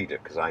as a leader,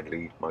 because I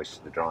lead most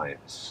of the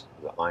drives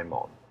that I'm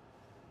on,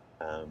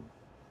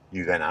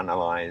 you then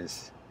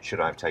analyse, should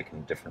I have taken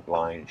a different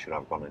line? Should I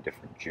have gone a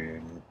different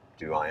tune?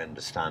 Do I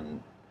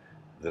understand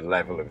the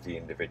level of the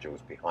individuals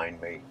behind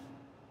me?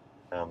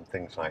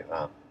 Things like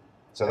that.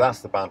 So that's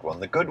the bad one.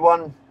 The good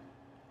one,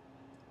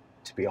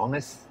 to be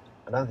honest,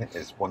 I don't think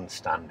there's one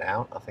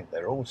standout. I think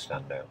they're all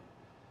standout.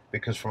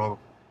 Because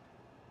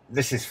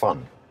this is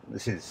fun.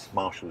 This is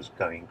marshals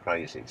going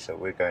crazy, so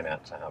we're going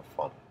out to have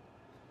fun.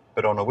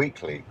 But on a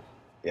weekly,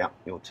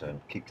 your turn,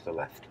 keep to the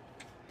left.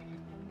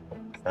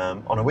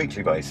 On a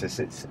weekly basis,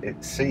 it's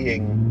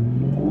seeing...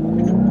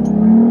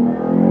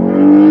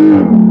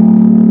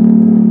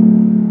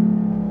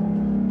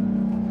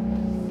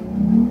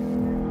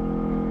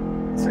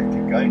 So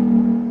keep going,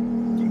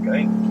 keep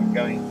going, keep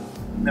going.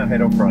 Now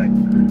head off right.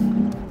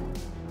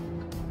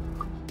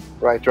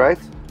 Right.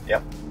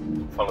 Yep,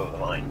 follow the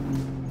line.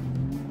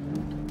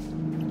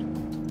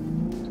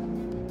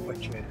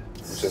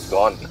 Which is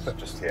gone.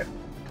 Just here.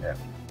 Yeah.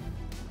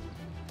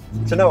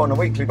 So no, on a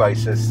weekly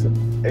basis,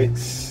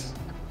 it's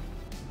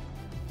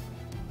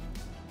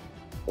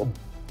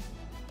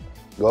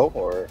Go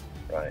or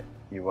right.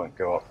 You won't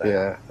go up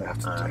there. yeah, I have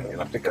to You'll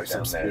have to go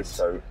down there. speed.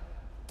 So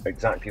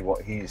exactly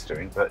what he's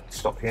doing, but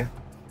stop here.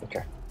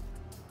 Okay.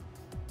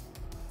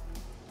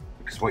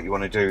 Because what you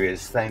want to do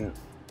is then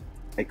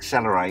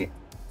accelerate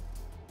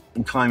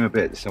and climb a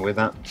bit. So with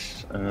that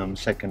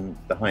second,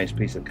 the highest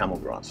piece of camel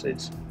grass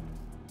is,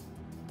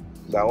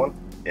 That one?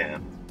 yeah,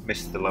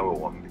 miss the lower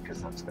one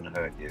because that's going to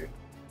hurt you.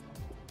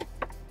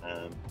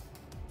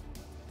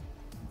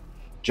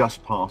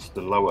 Just past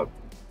the lower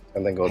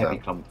And then go heavy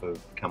down. clump of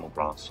camel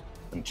grass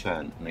and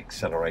turn and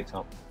accelerate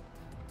up.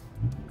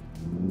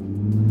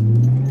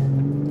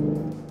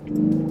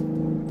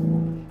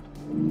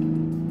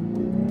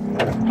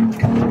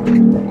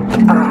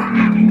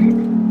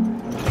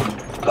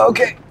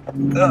 Okay.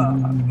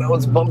 That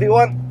was a bumpy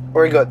one.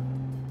 We're good.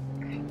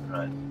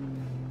 Right.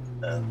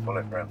 And pull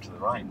it around to the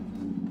right.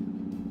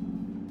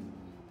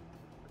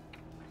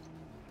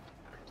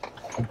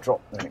 And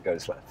drop, then it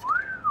goes left.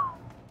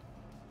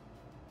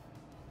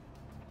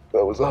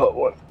 That was a hot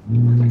one.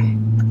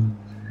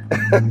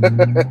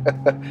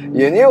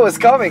 You knew it was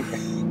coming.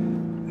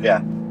 Yeah.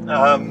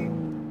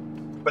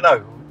 But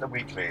no, the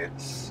weekly,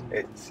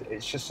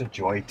 it's just a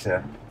joy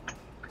to.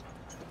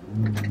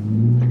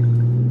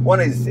 One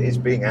is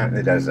being out in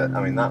the desert.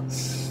 I mean,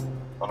 that's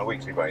on a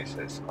weekly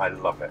basis. I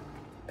love it.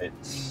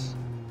 It's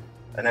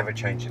an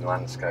ever-changing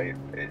landscape.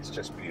 It's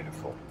just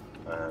beautiful.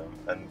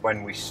 And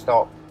when we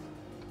stop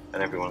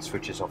and everyone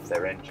switches off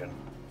their engine,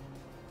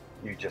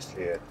 you just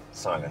hear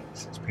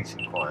silence. It's peace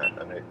and quiet,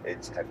 and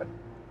it's heaven.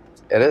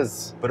 It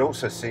is. But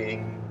also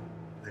seeing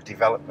the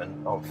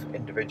development of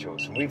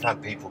individuals. And we've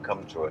had people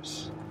come to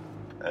us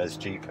as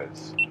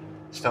Jeepers,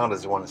 start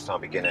as a one-star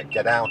beginner,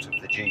 get out of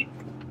the Jeep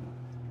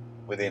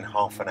within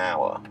half an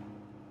hour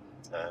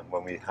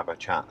when we have a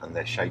chat, and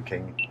they're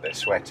shaking, they're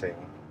sweating,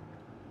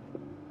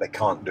 they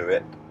can't do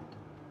it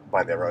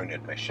by their own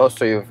admission. Oh,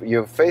 so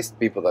you've faced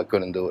people that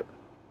couldn't do it.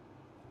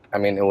 I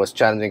mean, it was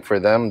challenging for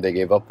them. They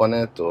gave up on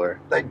it, or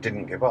They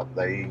didn't give up.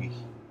 They,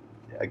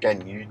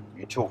 again, you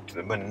talk to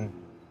them and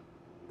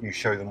you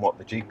show them what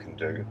the Jeep can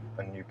do,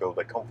 and you build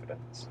their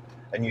confidence.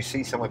 And you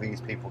see some of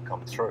these people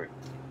come through.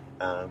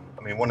 I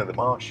mean, one of the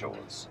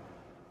Marshals,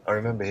 I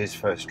remember his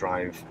first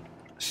drive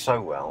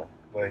so well,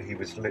 where he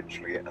was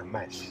literally a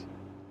mess,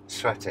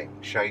 sweating,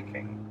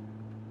 shaking,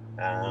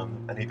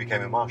 and he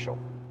became a Marshal.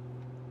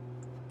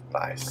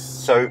 nice.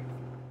 So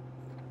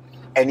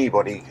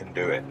anybody can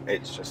do it.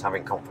 It's just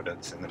having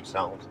confidence in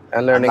themselves.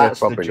 And learning it that's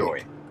the properly.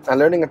 joy. And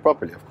learning it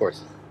properly, of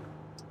course.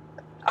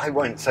 I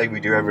won't say we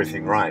do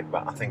everything right,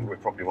 but I think we're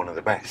probably one of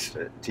the best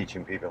at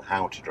teaching people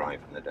how to drive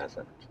in the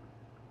desert.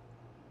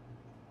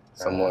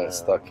 Someone is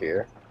stuck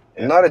here.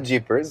 Yeah. Not a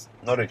Jeepers.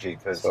 Not a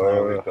Jeepers, So-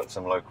 no, we've got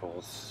some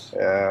locals.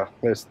 Yeah,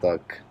 they're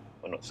stuck.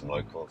 Well, not some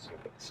locals,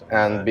 we've got some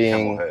And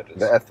being camel herders.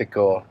 the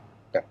ethical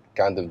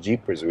kind of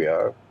Jeepers we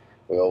are,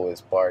 we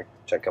always park,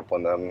 check up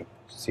on them,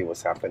 see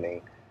what's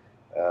happening.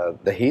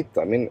 The heat,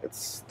 I mean,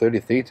 it's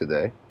 33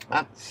 today.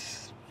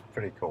 That's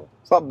pretty cool.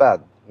 It's not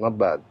bad, not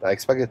bad. I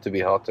expect it to be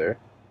hotter.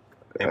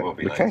 It will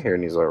be We later. can't hear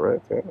Nizar,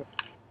 right? Yeah.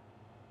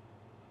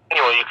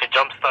 Anyway, you could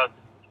jump start.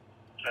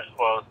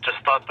 Well, just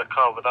start the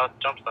car without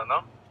jump start,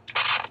 no?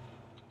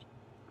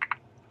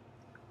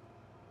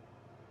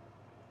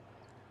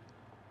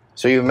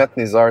 So you met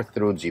Nizar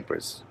through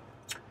Jeepers.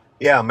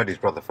 Yeah, I met his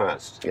brother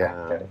first.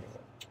 Yeah.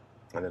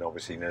 And then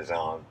obviously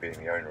Nizar being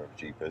the owner of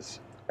Jeepers.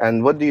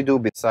 And what do you do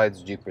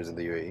besides Jeepers in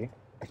the UAE?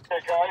 Hey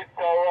guys,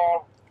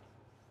 so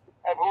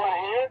everyone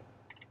here?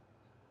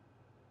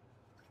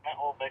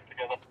 All back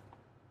together.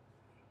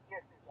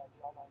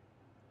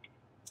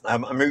 I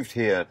moved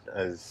here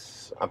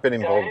as I've been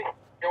involved.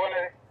 You want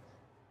to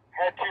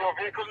head to your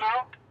vehicle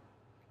now?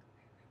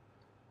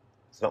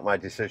 It's not my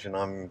decision.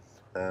 I'm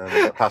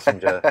a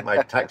passenger. My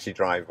taxi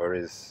driver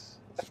is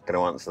going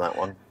to answer that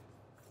one.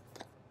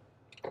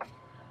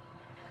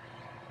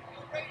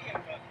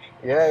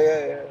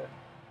 Yeah.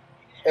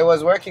 It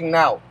was working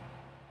now.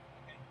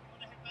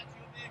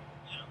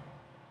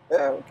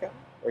 Yeah, okay.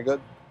 We're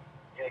good.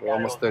 We're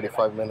almost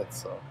 35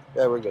 minutes, so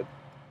yeah, we're good.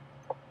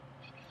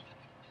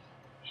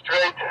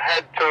 Straight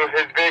head to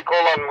his vehicle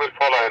and we'll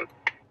follow him.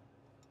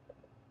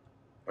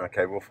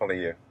 Okay, we'll follow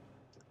you.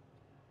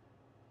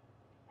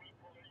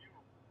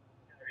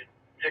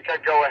 You can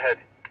go ahead.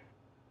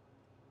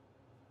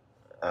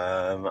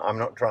 I'm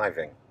not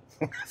driving,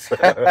 so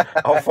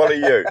I'll follow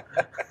you.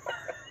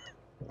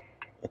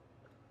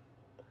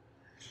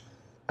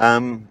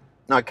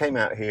 No, I came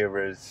out here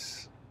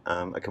as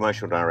a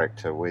commercial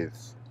director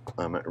with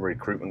a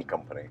recruitment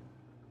company.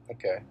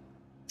 Okay.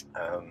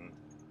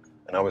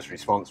 And I was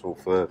responsible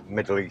for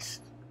Middle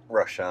East,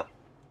 Russia,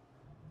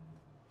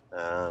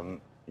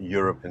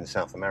 Europe and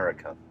South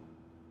America.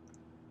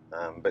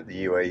 But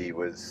the UAE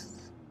was,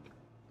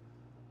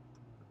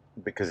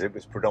 because it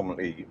was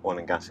predominantly oil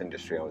and gas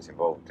industry I was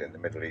involved in, the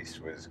Middle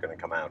East was going to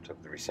come out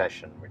of the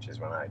recession, which is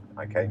when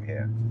I came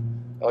here.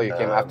 Oh, you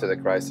came after the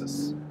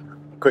crisis.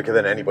 quicker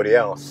than anybody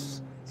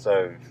else.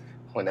 So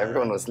When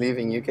everyone was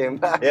leaving, you came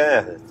back.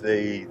 yeah,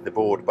 the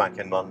board back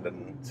in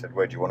London said,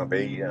 "Where do you want to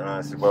be?" And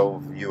I said,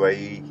 "Well,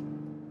 UAE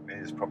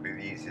is probably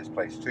the easiest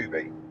place to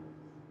be."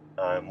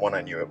 One,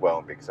 I knew it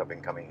well because I've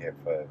been coming here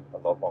for a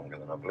lot longer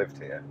than I've lived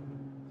here.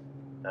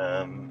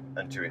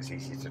 And two, it's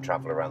easy to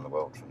travel around the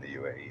world from the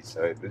UAE,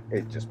 so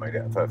it just made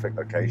it a perfect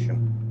location.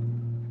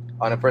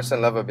 On a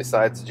personal level,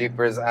 besides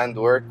Jeepers and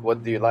work,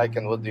 what do you like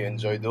and what do you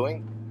enjoy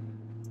doing?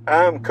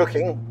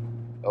 Cooking.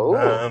 Oh,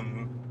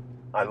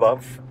 I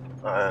love.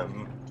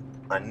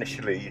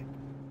 Initially,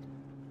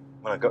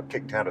 when I got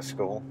kicked out of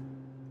school,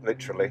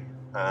 literally,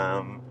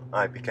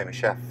 I became a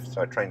chef.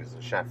 So I trained as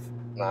a chef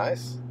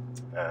nice.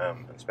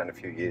 and spent a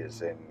few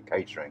years in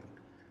catering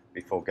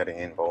before getting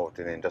involved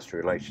in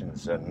industrial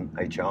relations and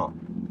HR.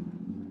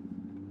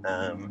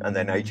 And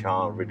then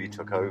HR really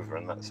took over,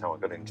 and that's how I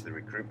got into the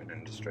recruitment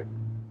industry.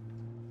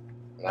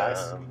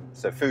 Nice.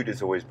 So food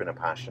has always been a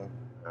passion,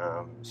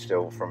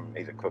 still, from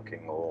either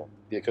cooking or...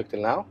 Do you cook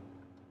till now?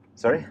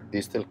 Sorry? Do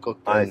you still cook?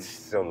 I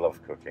still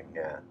love cooking,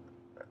 yeah.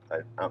 I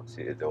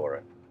absolutely adore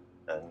it.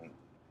 And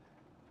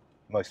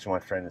most of my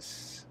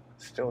friends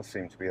still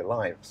seem to be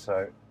alive,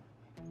 so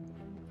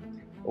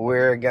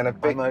We're gonna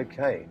pick. I'm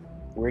okay.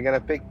 We're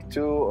gonna pick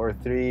 2 or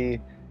 3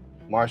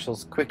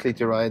 marshals quickly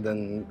to ride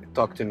and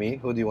talk to me.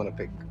 Who do you want to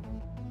pick?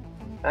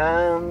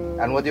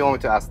 And what do you want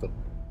me to ask them?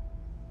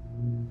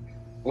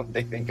 What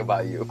they think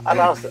about you? I'd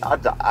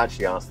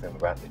actually ask them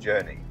about the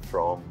journey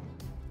from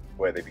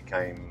where they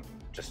became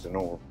just a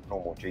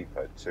normal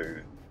Jeeper to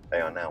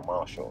they are now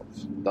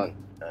marshals. Done.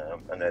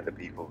 And they're the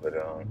people that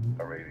are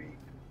really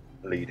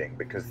leading,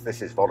 because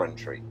this is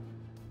voluntary.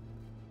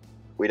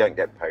 We don't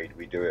get paid,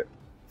 we do it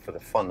for the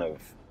fun of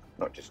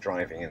not just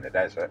driving in the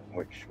desert,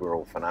 which we're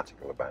all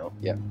fanatical about,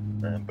 Yeah.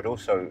 but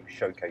also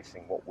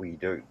showcasing what we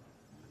do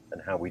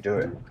and how we do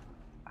it.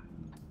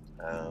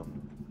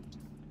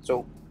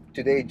 So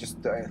today,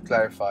 just to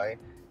clarify,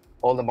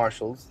 all the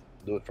marshals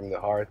do it from their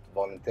heart,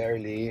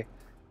 voluntarily.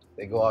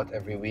 They go out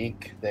every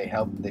week. They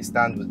help. They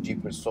stand with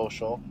Jeepers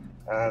Social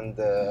and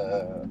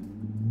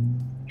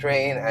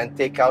train and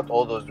take out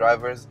all those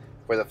drivers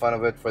for the fun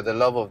of it, for the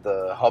love of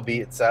the hobby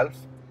itself,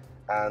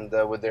 and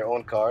with their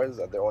own cars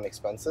at their own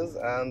expenses.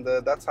 And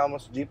that's how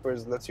much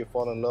Jeepers lets you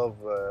fall in love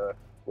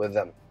with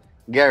them.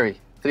 Gary,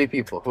 3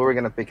 people. Who are we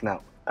gonna pick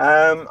now?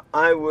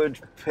 I would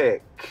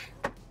pick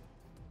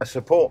a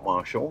support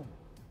marshal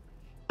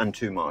and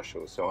 2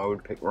 marshals. So I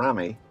would pick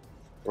Rami,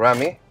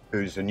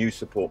 who's a new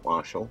support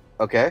marshal.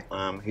 Okay.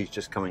 He's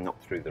just coming up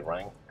through the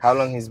ranks. How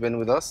long he's been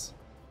with us?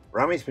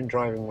 Rami's been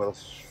driving with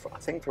us, I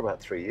think, for about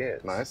 3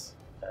 years. Nice.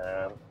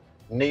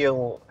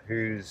 Neil,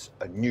 who's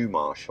a new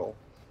marshal.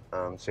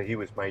 So he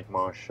was made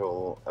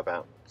marshal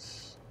about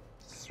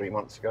 3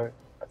 months ago,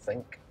 I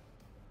think.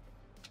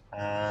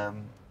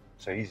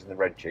 So he's in the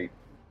red Jeep,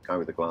 guy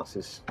with the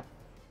glasses,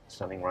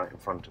 standing right in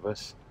front of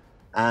us.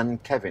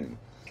 And Kevin.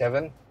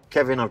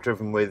 Kevin I've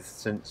driven with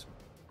since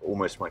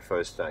almost my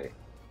first day.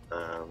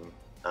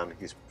 And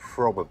he's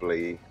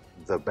probably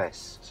the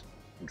best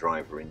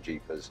driver in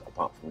Jeepers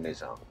apart from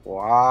Nizar.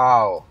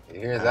 Wow, you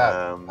hear that?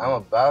 I'm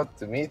about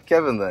to meet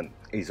Kevin then.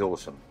 He's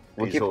awesome.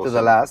 We'll He's keep it awesome. to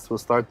the last.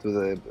 We'll start with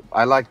the...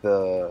 I like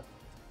the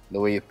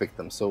way you picked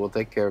them, so we'll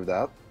take care of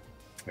that.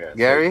 Yeah,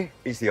 Gary? So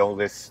he's the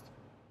oldest,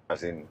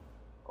 as in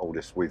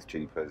oldest with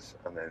Jeepers,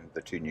 and then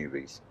the 2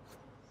 newbies.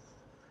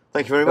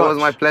 Thank you very much. It was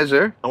my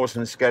pleasure. I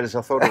wasn't as scared as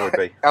I thought I would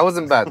be. I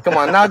wasn't bad. Come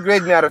on, now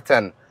grade me out of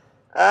 10.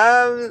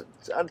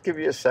 I'd give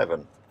you a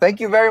 7. Thank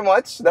you very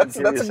much. That's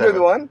a good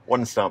one.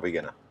 1-star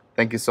beginner.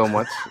 Thank you so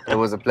much. It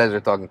was a pleasure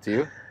talking to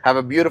you. Have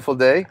a beautiful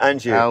day.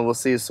 And you. And we'll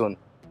see you soon.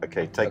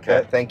 Okay, take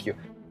care. Thank you.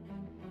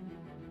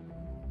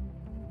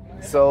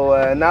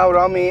 So now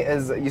Rami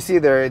is, you see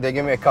they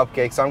give me a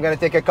cupcake, so I'm going to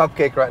take a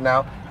cupcake right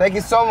now. Thank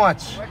you so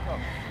much.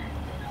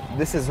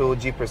 This is who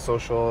Jeepers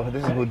Social,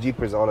 this is who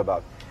Jeepers is all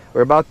about.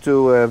 We're about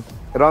to,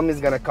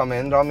 Rami's going to come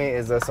in. Rami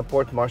is a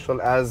support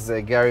marshal, as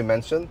Gary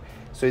mentioned.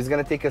 So he's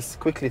going to take us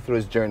quickly through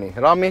his journey.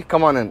 Rami,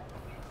 come on in.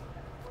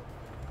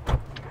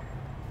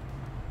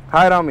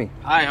 Hi Rami.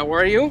 Hi, how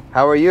are you?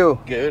 How are you?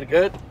 Good,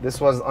 good.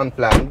 This was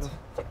unplanned.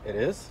 It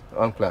is?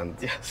 Unplanned.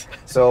 Yes.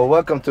 So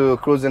welcome to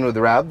Cruisin with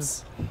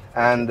Rabz.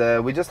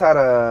 And we just had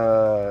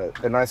a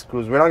nice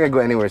cruise. We're not going to go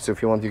anywhere, so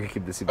if you want, you can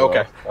keep the seatbelt.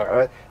 Okay. All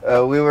right.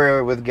 We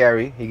were with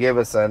Gary. He gave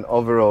us an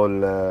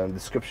overall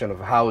description of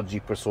how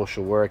Jeepers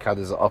Social work, how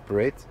does it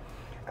operate.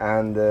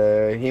 And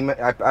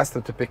I asked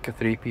him to pick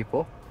 3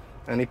 people.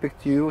 And he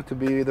picked you to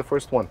be the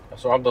first one.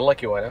 So I'm the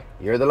lucky one, huh?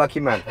 You're the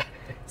lucky man.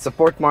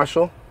 Support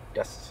Marshal.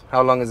 Yes.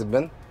 How long has it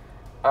been?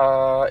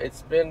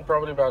 It's been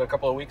probably about a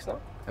couple of weeks now.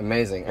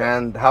 Amazing. Yeah.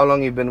 And how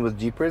long you been with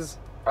Jeepers?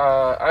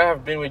 I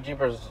have been with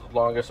Jeepers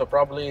longer, so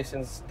probably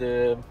since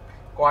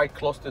quite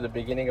close to the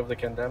beginning of the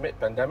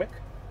pandemic,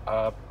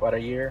 about a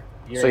year.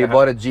 So you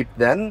bought a Jeep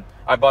then?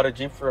 I bought a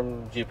Jeep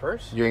from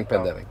Jeepers. During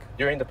pandemic?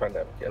 During the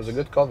pandemic, yes. It was a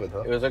good COVID,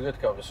 huh? It was a good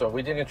COVID. So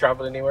we didn't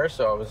travel anywhere,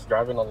 so I was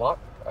driving a lot.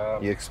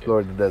 You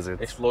explored the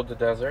desert. Explored the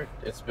desert.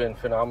 It's been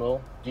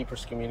phenomenal.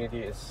 Jeepers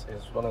community is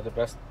one of the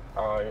best.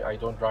 I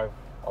don't drive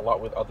a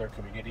lot with other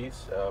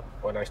communities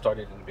when I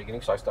started in the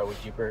beginning. So I started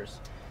with Jeepers.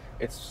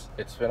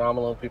 It's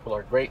phenomenal. People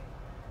are great.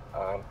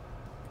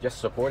 Just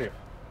supportive.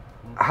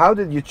 How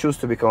did you choose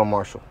to become a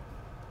marshal?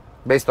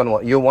 Based on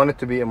what? You wanted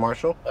to be a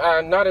marshal?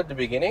 Not at the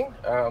beginning.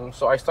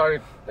 So I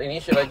started,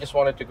 initially I just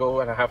wanted to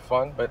go and have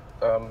fun, but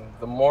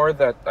the more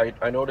that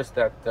I noticed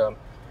that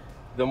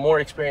the more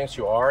experienced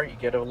you are, you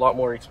get a lot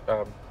more,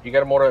 you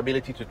get more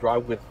ability to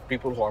drive with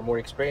people who are more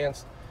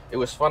experienced. It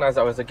was fun as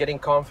I was getting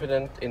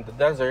confident in the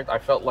desert. I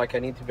felt like I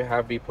need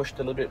to be pushed a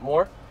little bit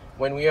more.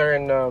 When we are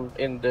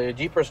in the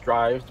Jeepers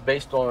drives,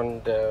 based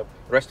on the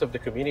rest of the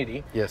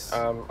community, Yes.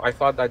 I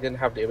thought I didn't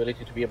have the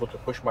ability to be able to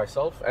push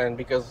myself, and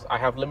because I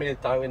have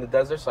limited time in the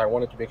desert, so I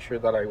wanted to make sure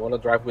that I want to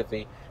drive with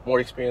the more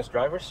experienced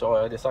drivers. So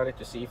I decided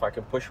to see if I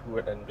can push through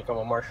it and become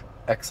a marshal.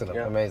 Excellent.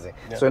 Yeah. Amazing.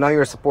 Yeah. So now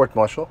you're a support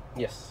marshal.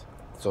 Yes.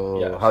 So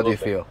Yeah, how do you absolutely.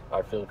 feel?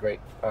 I feel great.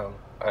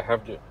 I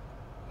have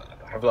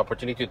the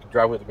opportunity to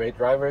drive with great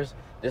drivers.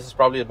 This is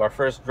probably my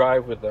first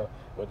drive with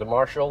the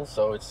Marshal,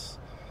 so it's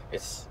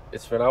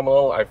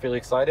phenomenal. I feel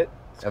excited.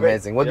 It's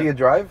Amazing. great. What do you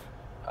drive?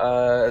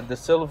 The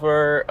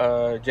silver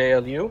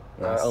JLU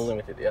Nice.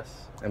 Unlimited.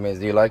 Yes,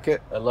 Amazing. Do you like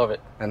it? I love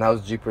it. And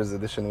how's Jeepers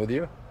Edition with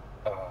you?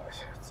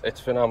 It's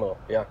phenomenal.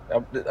 Yeah,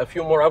 a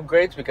few more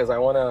upgrades because I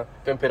want to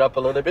pimp it up a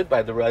little bit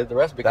by the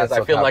rest because That's I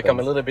what feel like I'm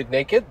a happens. little bit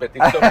naked, but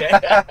it's okay.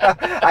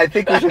 I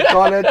think we should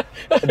call it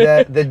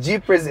the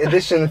Jeepers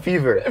Edition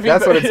Fever.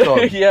 That's what it's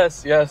called.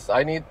 Yes.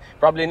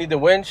 Probably need the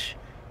winch,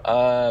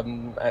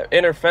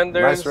 inner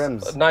fenders. Nice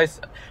rims. Nice.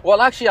 Well,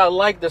 actually, I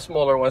like the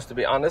smaller ones, to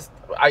be honest.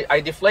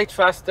 I deflate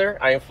faster.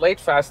 I inflate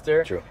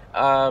faster. True.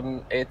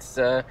 It's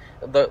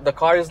the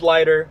car is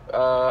lighter.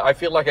 I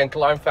feel like I can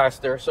climb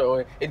faster,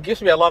 so it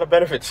gives me a lot of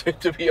benefits.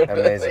 To be honest.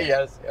 Amazing.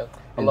 Yes.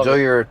 I love Enjoy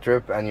it. your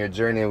trip and your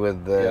journey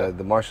with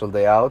the Marshal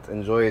Day Out.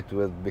 Enjoy it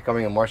with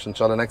becoming a marshal.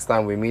 Inshallah, next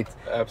time we meet,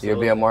 Absolutely.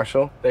 you'll be a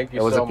marshal. Thank you.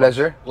 It was so a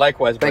pleasure. Much.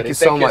 Likewise, Thank buddy. you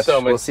so much.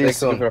 We'll see you Thanks,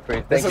 soon. super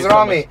pretty. This Thank is you so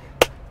Rami. much.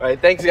 All right,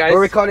 thanks, guys.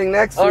 We're recording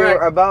next. All We're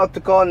right. about to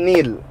call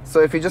Neil. So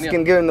if you just Yeah.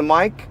 can give him the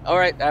mic. All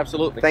right,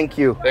 absolutely. Thank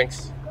you.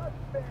 Thanks.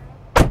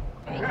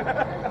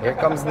 Here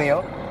comes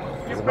Neil.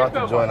 He's about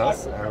to join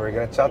us, and we're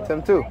gonna chat to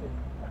him too.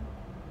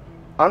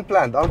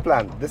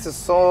 Unplanned. This is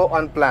so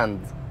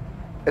unplanned.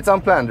 It's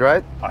unplanned,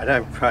 right? I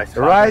know, right.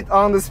 Right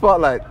on the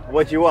spotlight.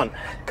 What do you want?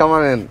 Come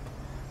on in.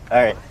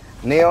 All right.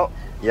 Neil,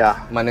 Yeah.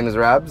 my name is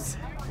Rabz,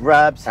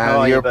 Rabz, how and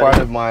are you're you, buddy? part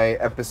of my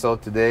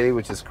episode today,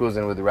 which is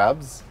Cruisin with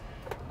Rabz,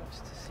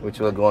 which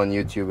will go on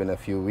YouTube in a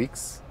few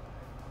weeks.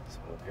 It's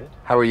all good.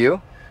 How are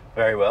you?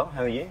 Very well.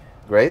 How are you?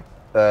 Great.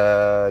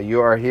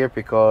 You are here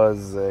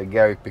because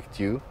Gary picked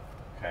you,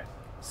 Okay.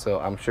 so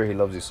I'm sure he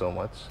loves you so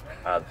much.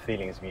 The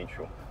feeling is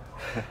mutual.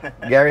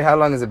 Gary, how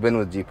long has it been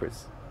with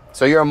Jeepers?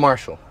 So you're a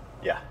marshal.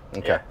 Yeah.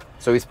 Okay. Yeah.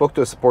 So we spoke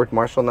to a support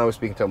marshal, now we're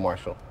speaking to a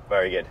marshal.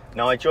 Very good.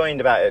 No, I joined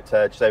about it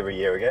just over a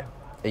year ago.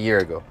 A year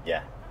ago.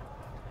 Yeah.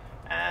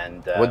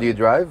 And What do you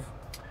drive?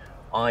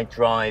 I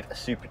drive a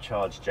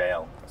supercharged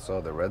JL, I saw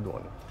the red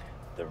one.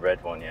 the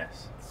red one.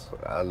 Yes. So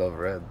I love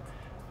red.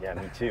 Yeah,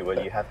 me too.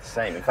 Well, you have the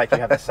same. In fact, you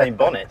have the same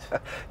bonnet.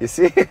 You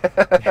see?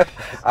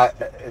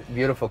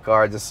 Beautiful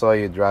car. I just saw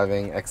you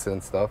driving.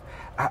 Excellent stuff.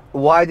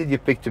 Why did you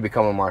pick to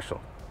become a marshal?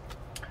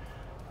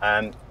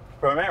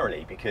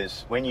 Primarily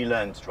because when you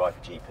learn to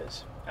drive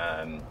Jeepers,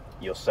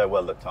 you're so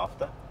well looked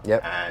after.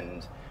 Yep.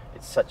 And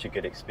it's such a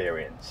good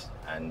experience.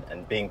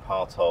 And being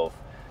part of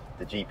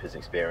the Jeepers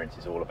experience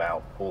is all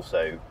about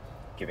also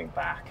giving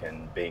back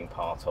and being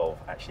part of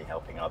actually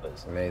helping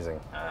others. Amazing.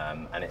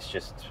 And it's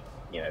just,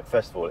 you know,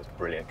 first of all, it's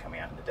brilliant coming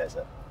out in the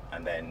desert.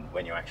 And then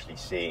when you're actually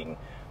seeing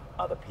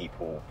other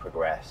people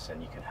progress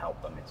and you can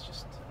help them, it's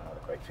just another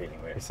great feeling,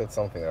 really. You said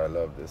something that I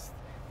love.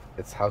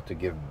 It's how to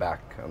give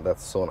back, and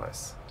that's so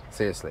nice.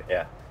 Seriously.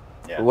 Yeah.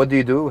 Yeah. What do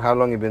you do? How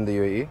long have you been in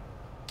the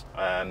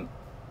UAE?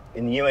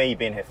 In the UAE,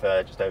 been here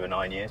for just over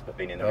 9 years, but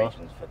been in the Oh.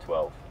 regions for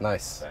 12.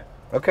 Nice. So,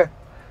 Okay.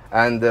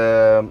 And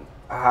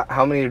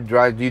how many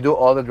drives? Do you do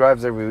all the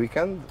drives every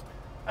weekend?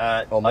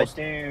 Almost.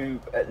 I do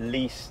at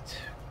least,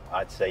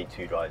 I'd say,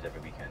 2 drives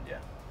every weekend, yeah.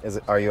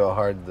 Are you a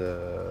hard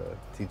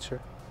teacher?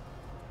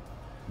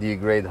 Do you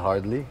grade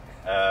hardly?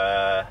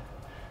 I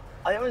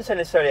wouldn't say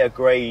necessarily a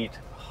grade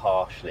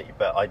harshly,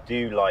 but I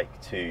do like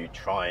to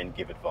try and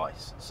give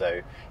advice.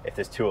 So if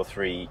there's 2 or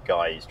 3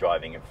 guys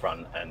driving in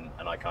front and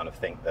I kind of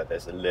think that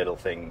there's a little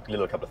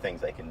couple of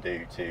things they can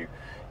do to,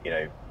 you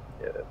know,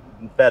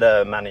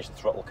 better manage the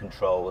throttle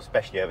control,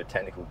 especially over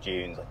technical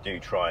dunes, I do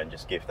try and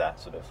just give that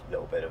sort of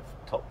little bit of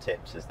top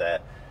tips as they're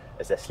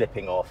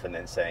slipping off, and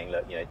then saying,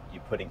 look, you know,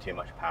 you're putting too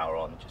much power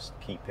on, just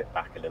keep it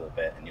back a little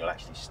bit and you'll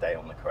actually stay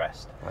on the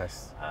crest.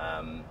 Nice.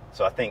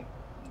 So I think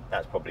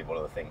that's probably one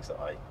of the things that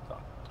I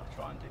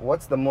try and do.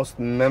 What's the most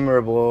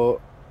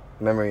memorable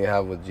memory you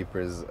have with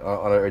Jeepers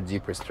on a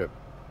Jeepers trip?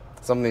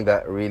 Something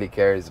that really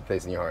carries a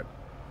place in your heart.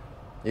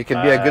 You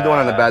can be a good one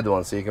and a bad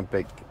one, so you can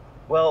pick.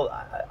 Well,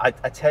 I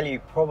tell you,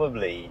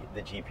 probably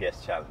the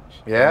GPS challenge.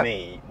 Yeah?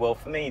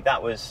 For me,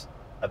 that was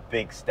a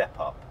big step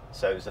up.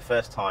 So it was the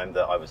first time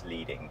that I was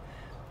leading,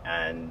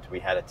 and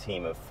we had a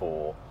team of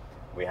 4.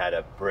 We had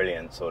a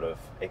brilliant sort of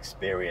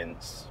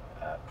experienced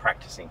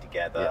practicing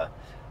together.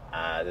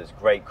 There's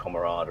great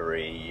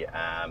camaraderie,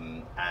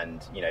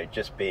 and you know,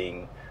 just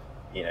being,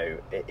 you know,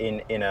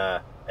 in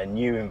a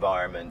new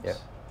environment,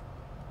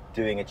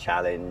 doing a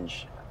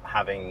challenge,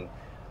 having,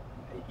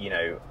 you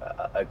know,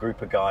 a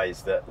group of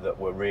guys that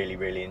were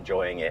really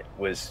enjoying it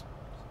was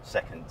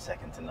second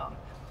to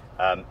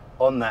none.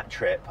 On that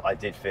trip, I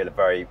did feel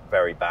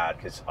very bad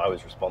because I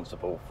was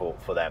responsible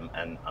for them,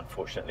 and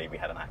unfortunately we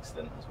had an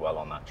accident as well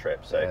on that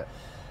trip. So,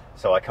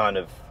 so I kind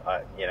of,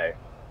 you know,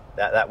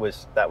 that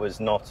was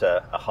not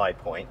a high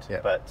point,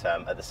 but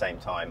at the same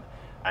time,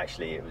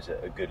 actually, it was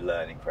a good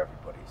learning for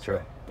everybody. So.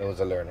 True, it was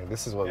a learning.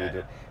 This is what we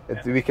do.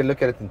 We can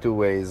look at it in two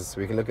ways.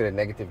 We can look at it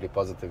negatively,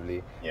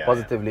 positively.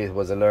 Positively, it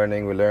was a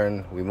learning. We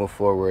learn, we move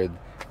forward,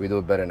 we do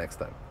it better next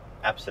time.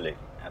 Absolutely.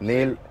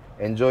 Neil,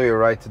 enjoy your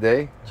ride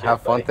today. Cheers,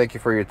 have fun. buddy. Thank you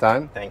for your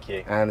time. Thank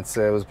you. And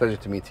it was a pleasure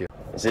to meet you.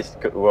 Is this,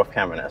 we're off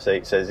camera now, so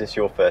is this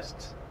your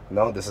first?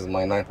 No, this is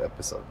my 9th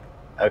episode.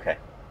 Okay,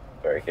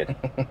 very good.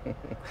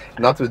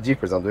 Not with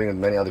Jeepers, I'm doing it with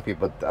many other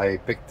people, but I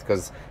picked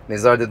because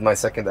Nizar did my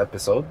 2nd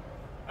episode.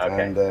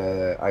 Okay. And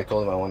I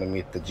told him I want to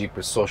meet the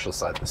Jeepers social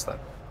side this time.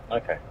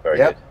 Okay, very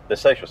good. The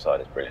social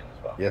side is brilliant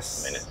as well.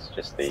 Yes. I mean, it's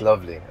just the... It's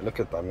lovely. Look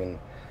at, I mean,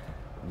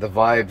 the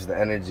vibes, the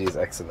energy is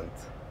excellent.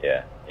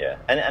 Yeah, yeah.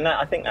 And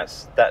I think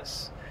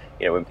that's,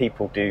 you know, when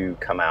people do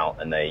come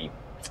out and they,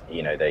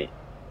 you know,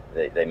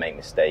 they make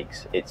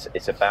mistakes,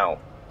 it's about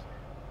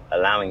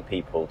allowing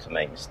people to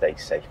make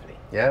mistakes safely.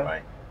 Yeah.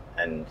 Right?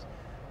 And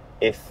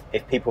if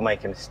people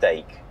make a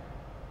mistake,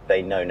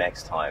 they know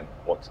next time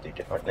what to do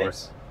differently. Of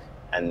course.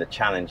 And the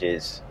challenge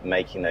is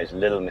making those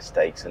little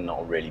mistakes and not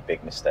a really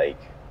big mistake,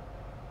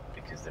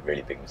 because the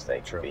really big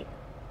mistake would be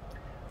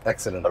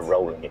excellent. A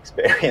rolling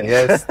experience.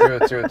 Yes,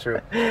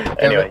 true.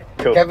 Anyway,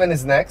 cool. Kevin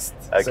is next.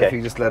 Okay. So if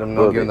you just let him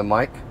know, give him the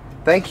mic.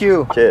 Thank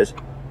you. Cheers.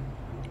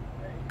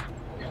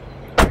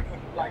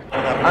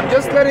 I'm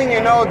just letting you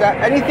know that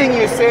anything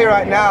you say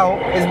right now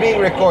is being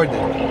recorded.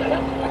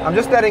 I'm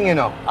just letting you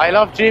know. I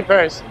love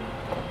Jeepers.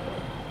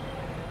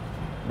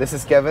 This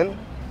is Kevin,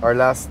 our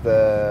last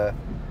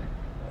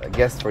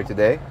guest for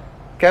today.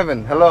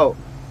 Kevin, hello.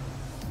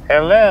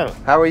 Hello.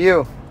 How are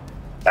you?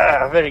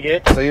 Very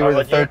good. So you were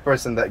the 3rd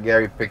person that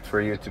Gary picked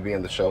for you to be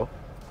on the show.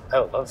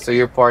 Oh, lovely. So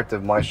you're part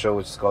of my show,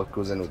 which is called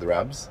Cruisin with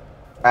Rabz.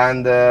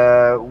 And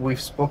we've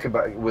spoken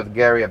with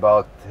Gary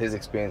about his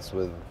experience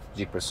with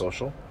Jeepers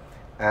Social.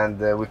 And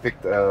we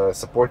picked a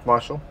support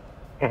Marshal.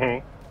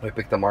 We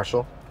picked a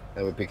Marshal.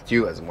 And we picked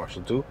you as a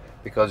Marshal too,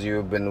 because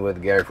you've been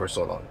with Gary for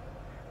so long.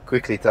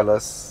 Quickly tell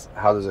us,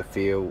 how does it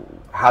feel?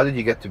 How did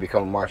you get to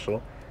become a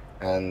Marshal?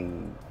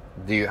 And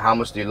how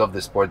much do you love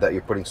this sport that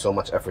you're putting so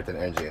much effort and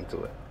energy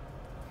into it?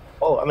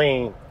 Well, I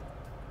mean,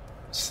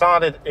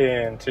 started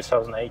in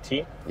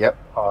 2018. Yep.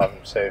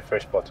 So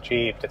first bought a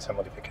Jeep, did some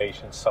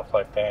modifications, stuff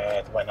like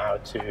that. Went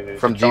out to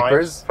from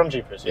Jeepers. From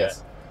Jeepers,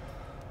 yes.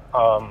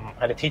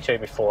 Had a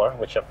TJ before,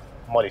 which I've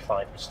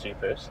modified with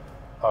Jeepers.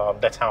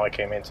 That's how I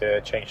came into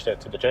changed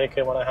it to the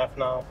JK what I have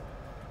now.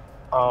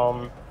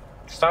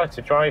 Started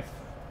to drive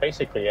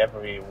basically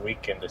every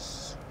weekend.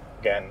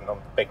 Again, I'm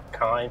a big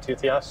car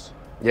enthusiast.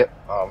 Yep.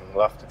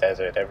 Love the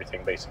desert,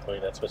 everything basically.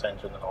 That's with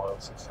engine and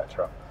oils,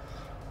 etc.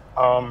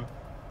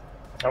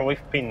 And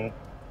we've been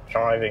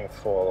driving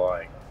for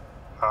like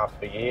half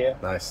a year.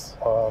 Nice.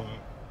 Or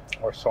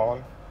so on.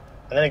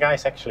 And then the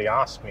guys actually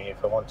asked me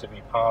if I want to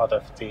be part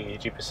of the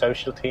Jeepers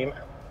social team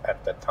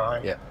at that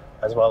time,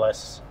 as well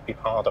as be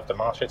part of the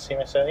Marshal team.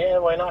 I said, yeah,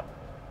 why not?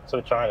 So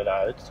we tried it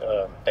out.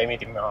 They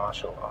made me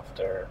Marshal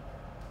after,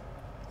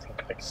 I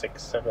think, like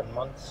 6-7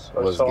 months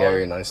or so. Was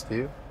Gary nice to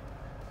you?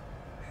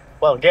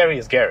 Well, Gary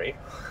is Gary.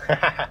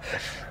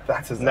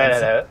 That's his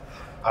No.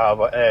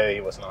 But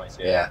he was nice,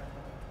 yeah.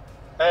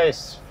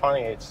 It's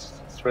funny, it's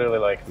really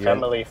like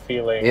family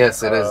feeling.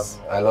 Yes, it is.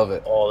 I love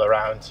it. All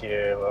around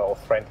you, we're all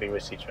friendly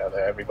with each other,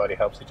 everybody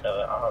helps each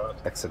other out.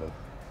 Excellent.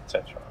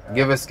 Etc.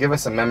 Give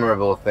us a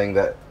memorable thing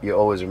that you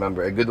always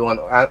remember, a good one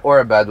or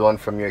a bad one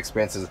from your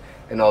experiences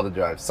in all the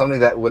drives. Something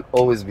that will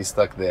always be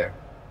stuck there.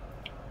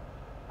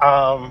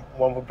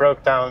 When we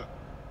broke down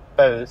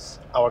both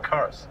our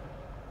cars.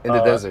 In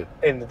the desert?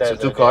 In the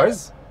desert. So 2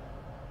 cars?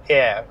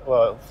 Yeah,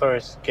 well,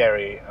 first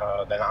Gary,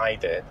 then I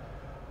did.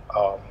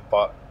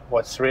 But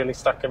what's really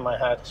stuck in my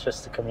head is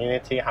just the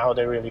community, how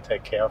they really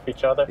take care of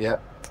each other. Yeah.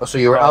 Oh, so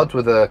you were out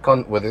with a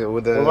we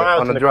went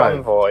out on a drive.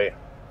 Convoy,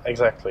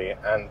 exactly.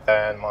 And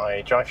then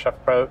my drive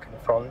shaft broke in the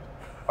front.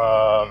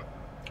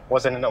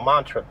 Was in an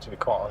Oman trip, to be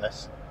quite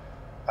honest.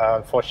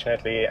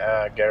 Unfortunately,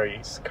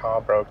 Gary's car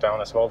broke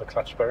down as well. The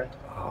clutch burned.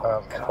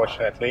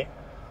 Unfortunately.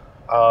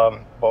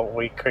 But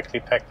we quickly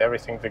packed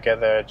everything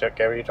together.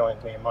 Gary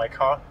joined me in my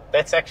car.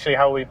 That's actually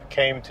how we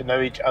came to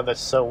know each other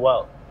so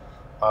well.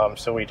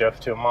 So we drove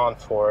to Oman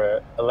for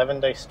an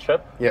 11 days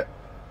trip. Yeah.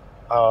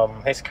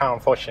 His car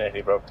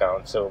unfortunately broke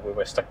down, so we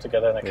were stuck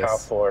together in a car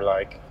for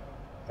like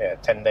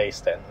 10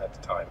 days then at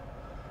the time.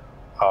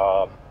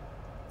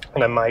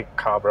 And then my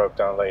car broke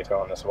down later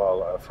on as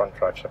well. Front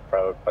drive shaft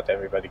broke, but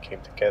everybody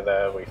came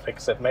together. We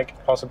fixed it, make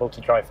it possible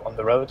to drive on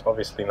the road,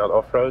 obviously not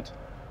off-road.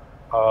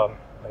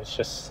 It's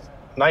just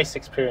nice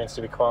experience,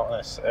 to be quite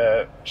honest.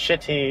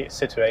 Shitty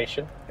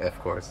situation. Of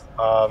course.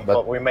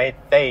 But we made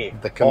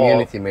the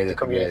community made it. The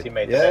community great.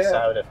 made the best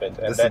out of it,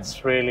 and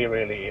that's really,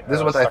 really. This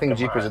is what I think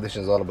Jeepers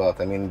Edition is all about.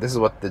 I mean, this is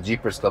what the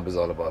Jeepers Club is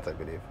all about, I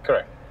believe.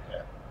 Correct.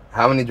 Yeah.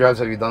 How many drives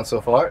have you done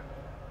so far?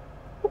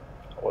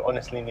 We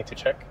honestly need to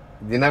check.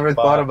 You never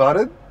thought about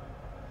it?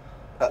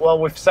 Well,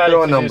 we've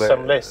started to do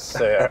some lists,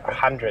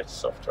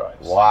 hundreds of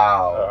drives.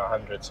 Wow.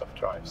 Hundreds of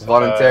drives.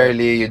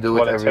 Voluntarily, you do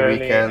it every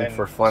weekend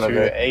for fun of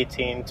it?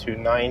 18 to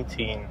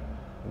 19.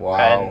 Wow.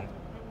 And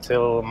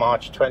till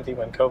March 20,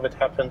 when COVID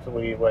happened,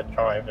 we were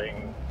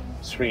driving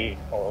 3,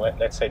 or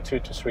let's say 2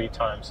 to 3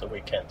 times a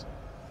weekend.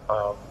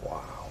 Wow.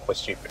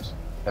 With Jeepers.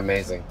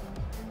 Amazing.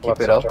 Keep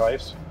it up.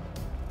 Drives.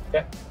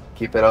 Yeah.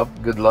 Keep it up.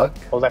 Good luck.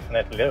 We'll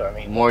definitely do. I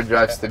mean, more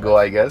drives to go,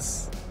 I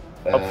guess.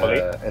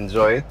 Hopefully.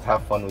 Enjoy it.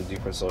 Have fun with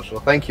Jeepers Social.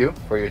 Thank you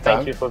for your time.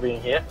 Thank you for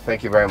being here.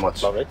 Thank you very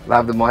much. Love it.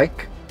 Have the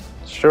mic.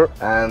 Sure.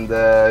 And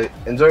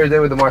enjoy your day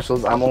with the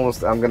Marshals.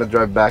 I'm gonna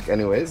drive back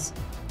anyways.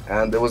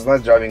 And it was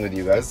nice driving with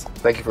you guys.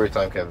 Thank you for your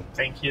time, Kevin.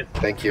 Thank you.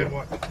 Thank you.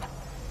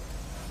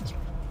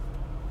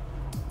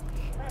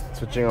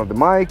 Switching off the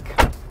mic.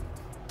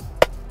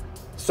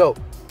 So,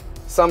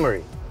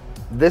 summary.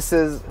 This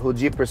is who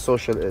Jeepers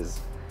Social is.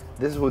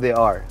 This is who they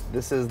are.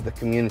 This is the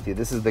community.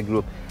 This is the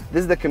group.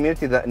 This is the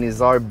community that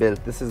Nizar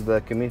built. This is the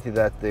community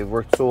that they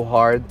worked so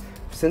hard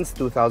since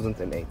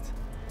 2008.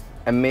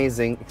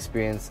 Amazing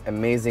experience,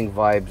 amazing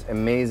vibes,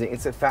 amazing.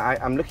 It's a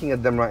I'm looking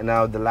at them right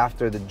now. The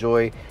laughter, the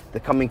joy, the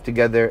coming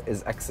together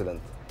is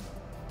excellent.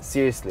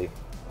 Seriously,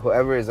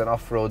 whoever is an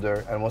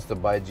off-roader and wants to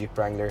buy a Jeep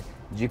Wrangler,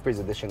 Jeepers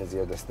Edition is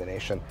your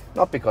destination.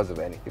 Not because of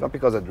anything, not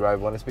because I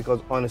drive one. It's because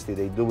honestly,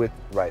 they do it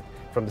right.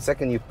 From the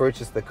second you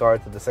purchase the car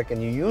to the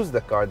second you use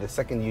the car, the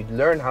second you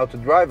learn how to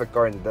drive a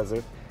car in the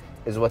desert,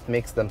 is what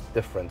makes them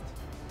different.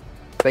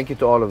 Thank you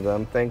to all of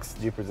them. Thanks,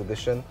 Jeepers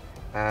Edition.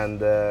 And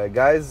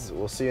guys,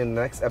 we'll see you in the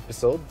next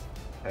episode.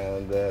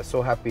 And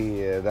so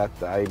happy that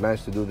I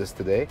managed to do this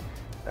today.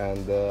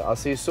 And I'll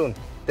see you soon.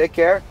 Take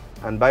care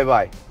and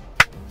bye-bye.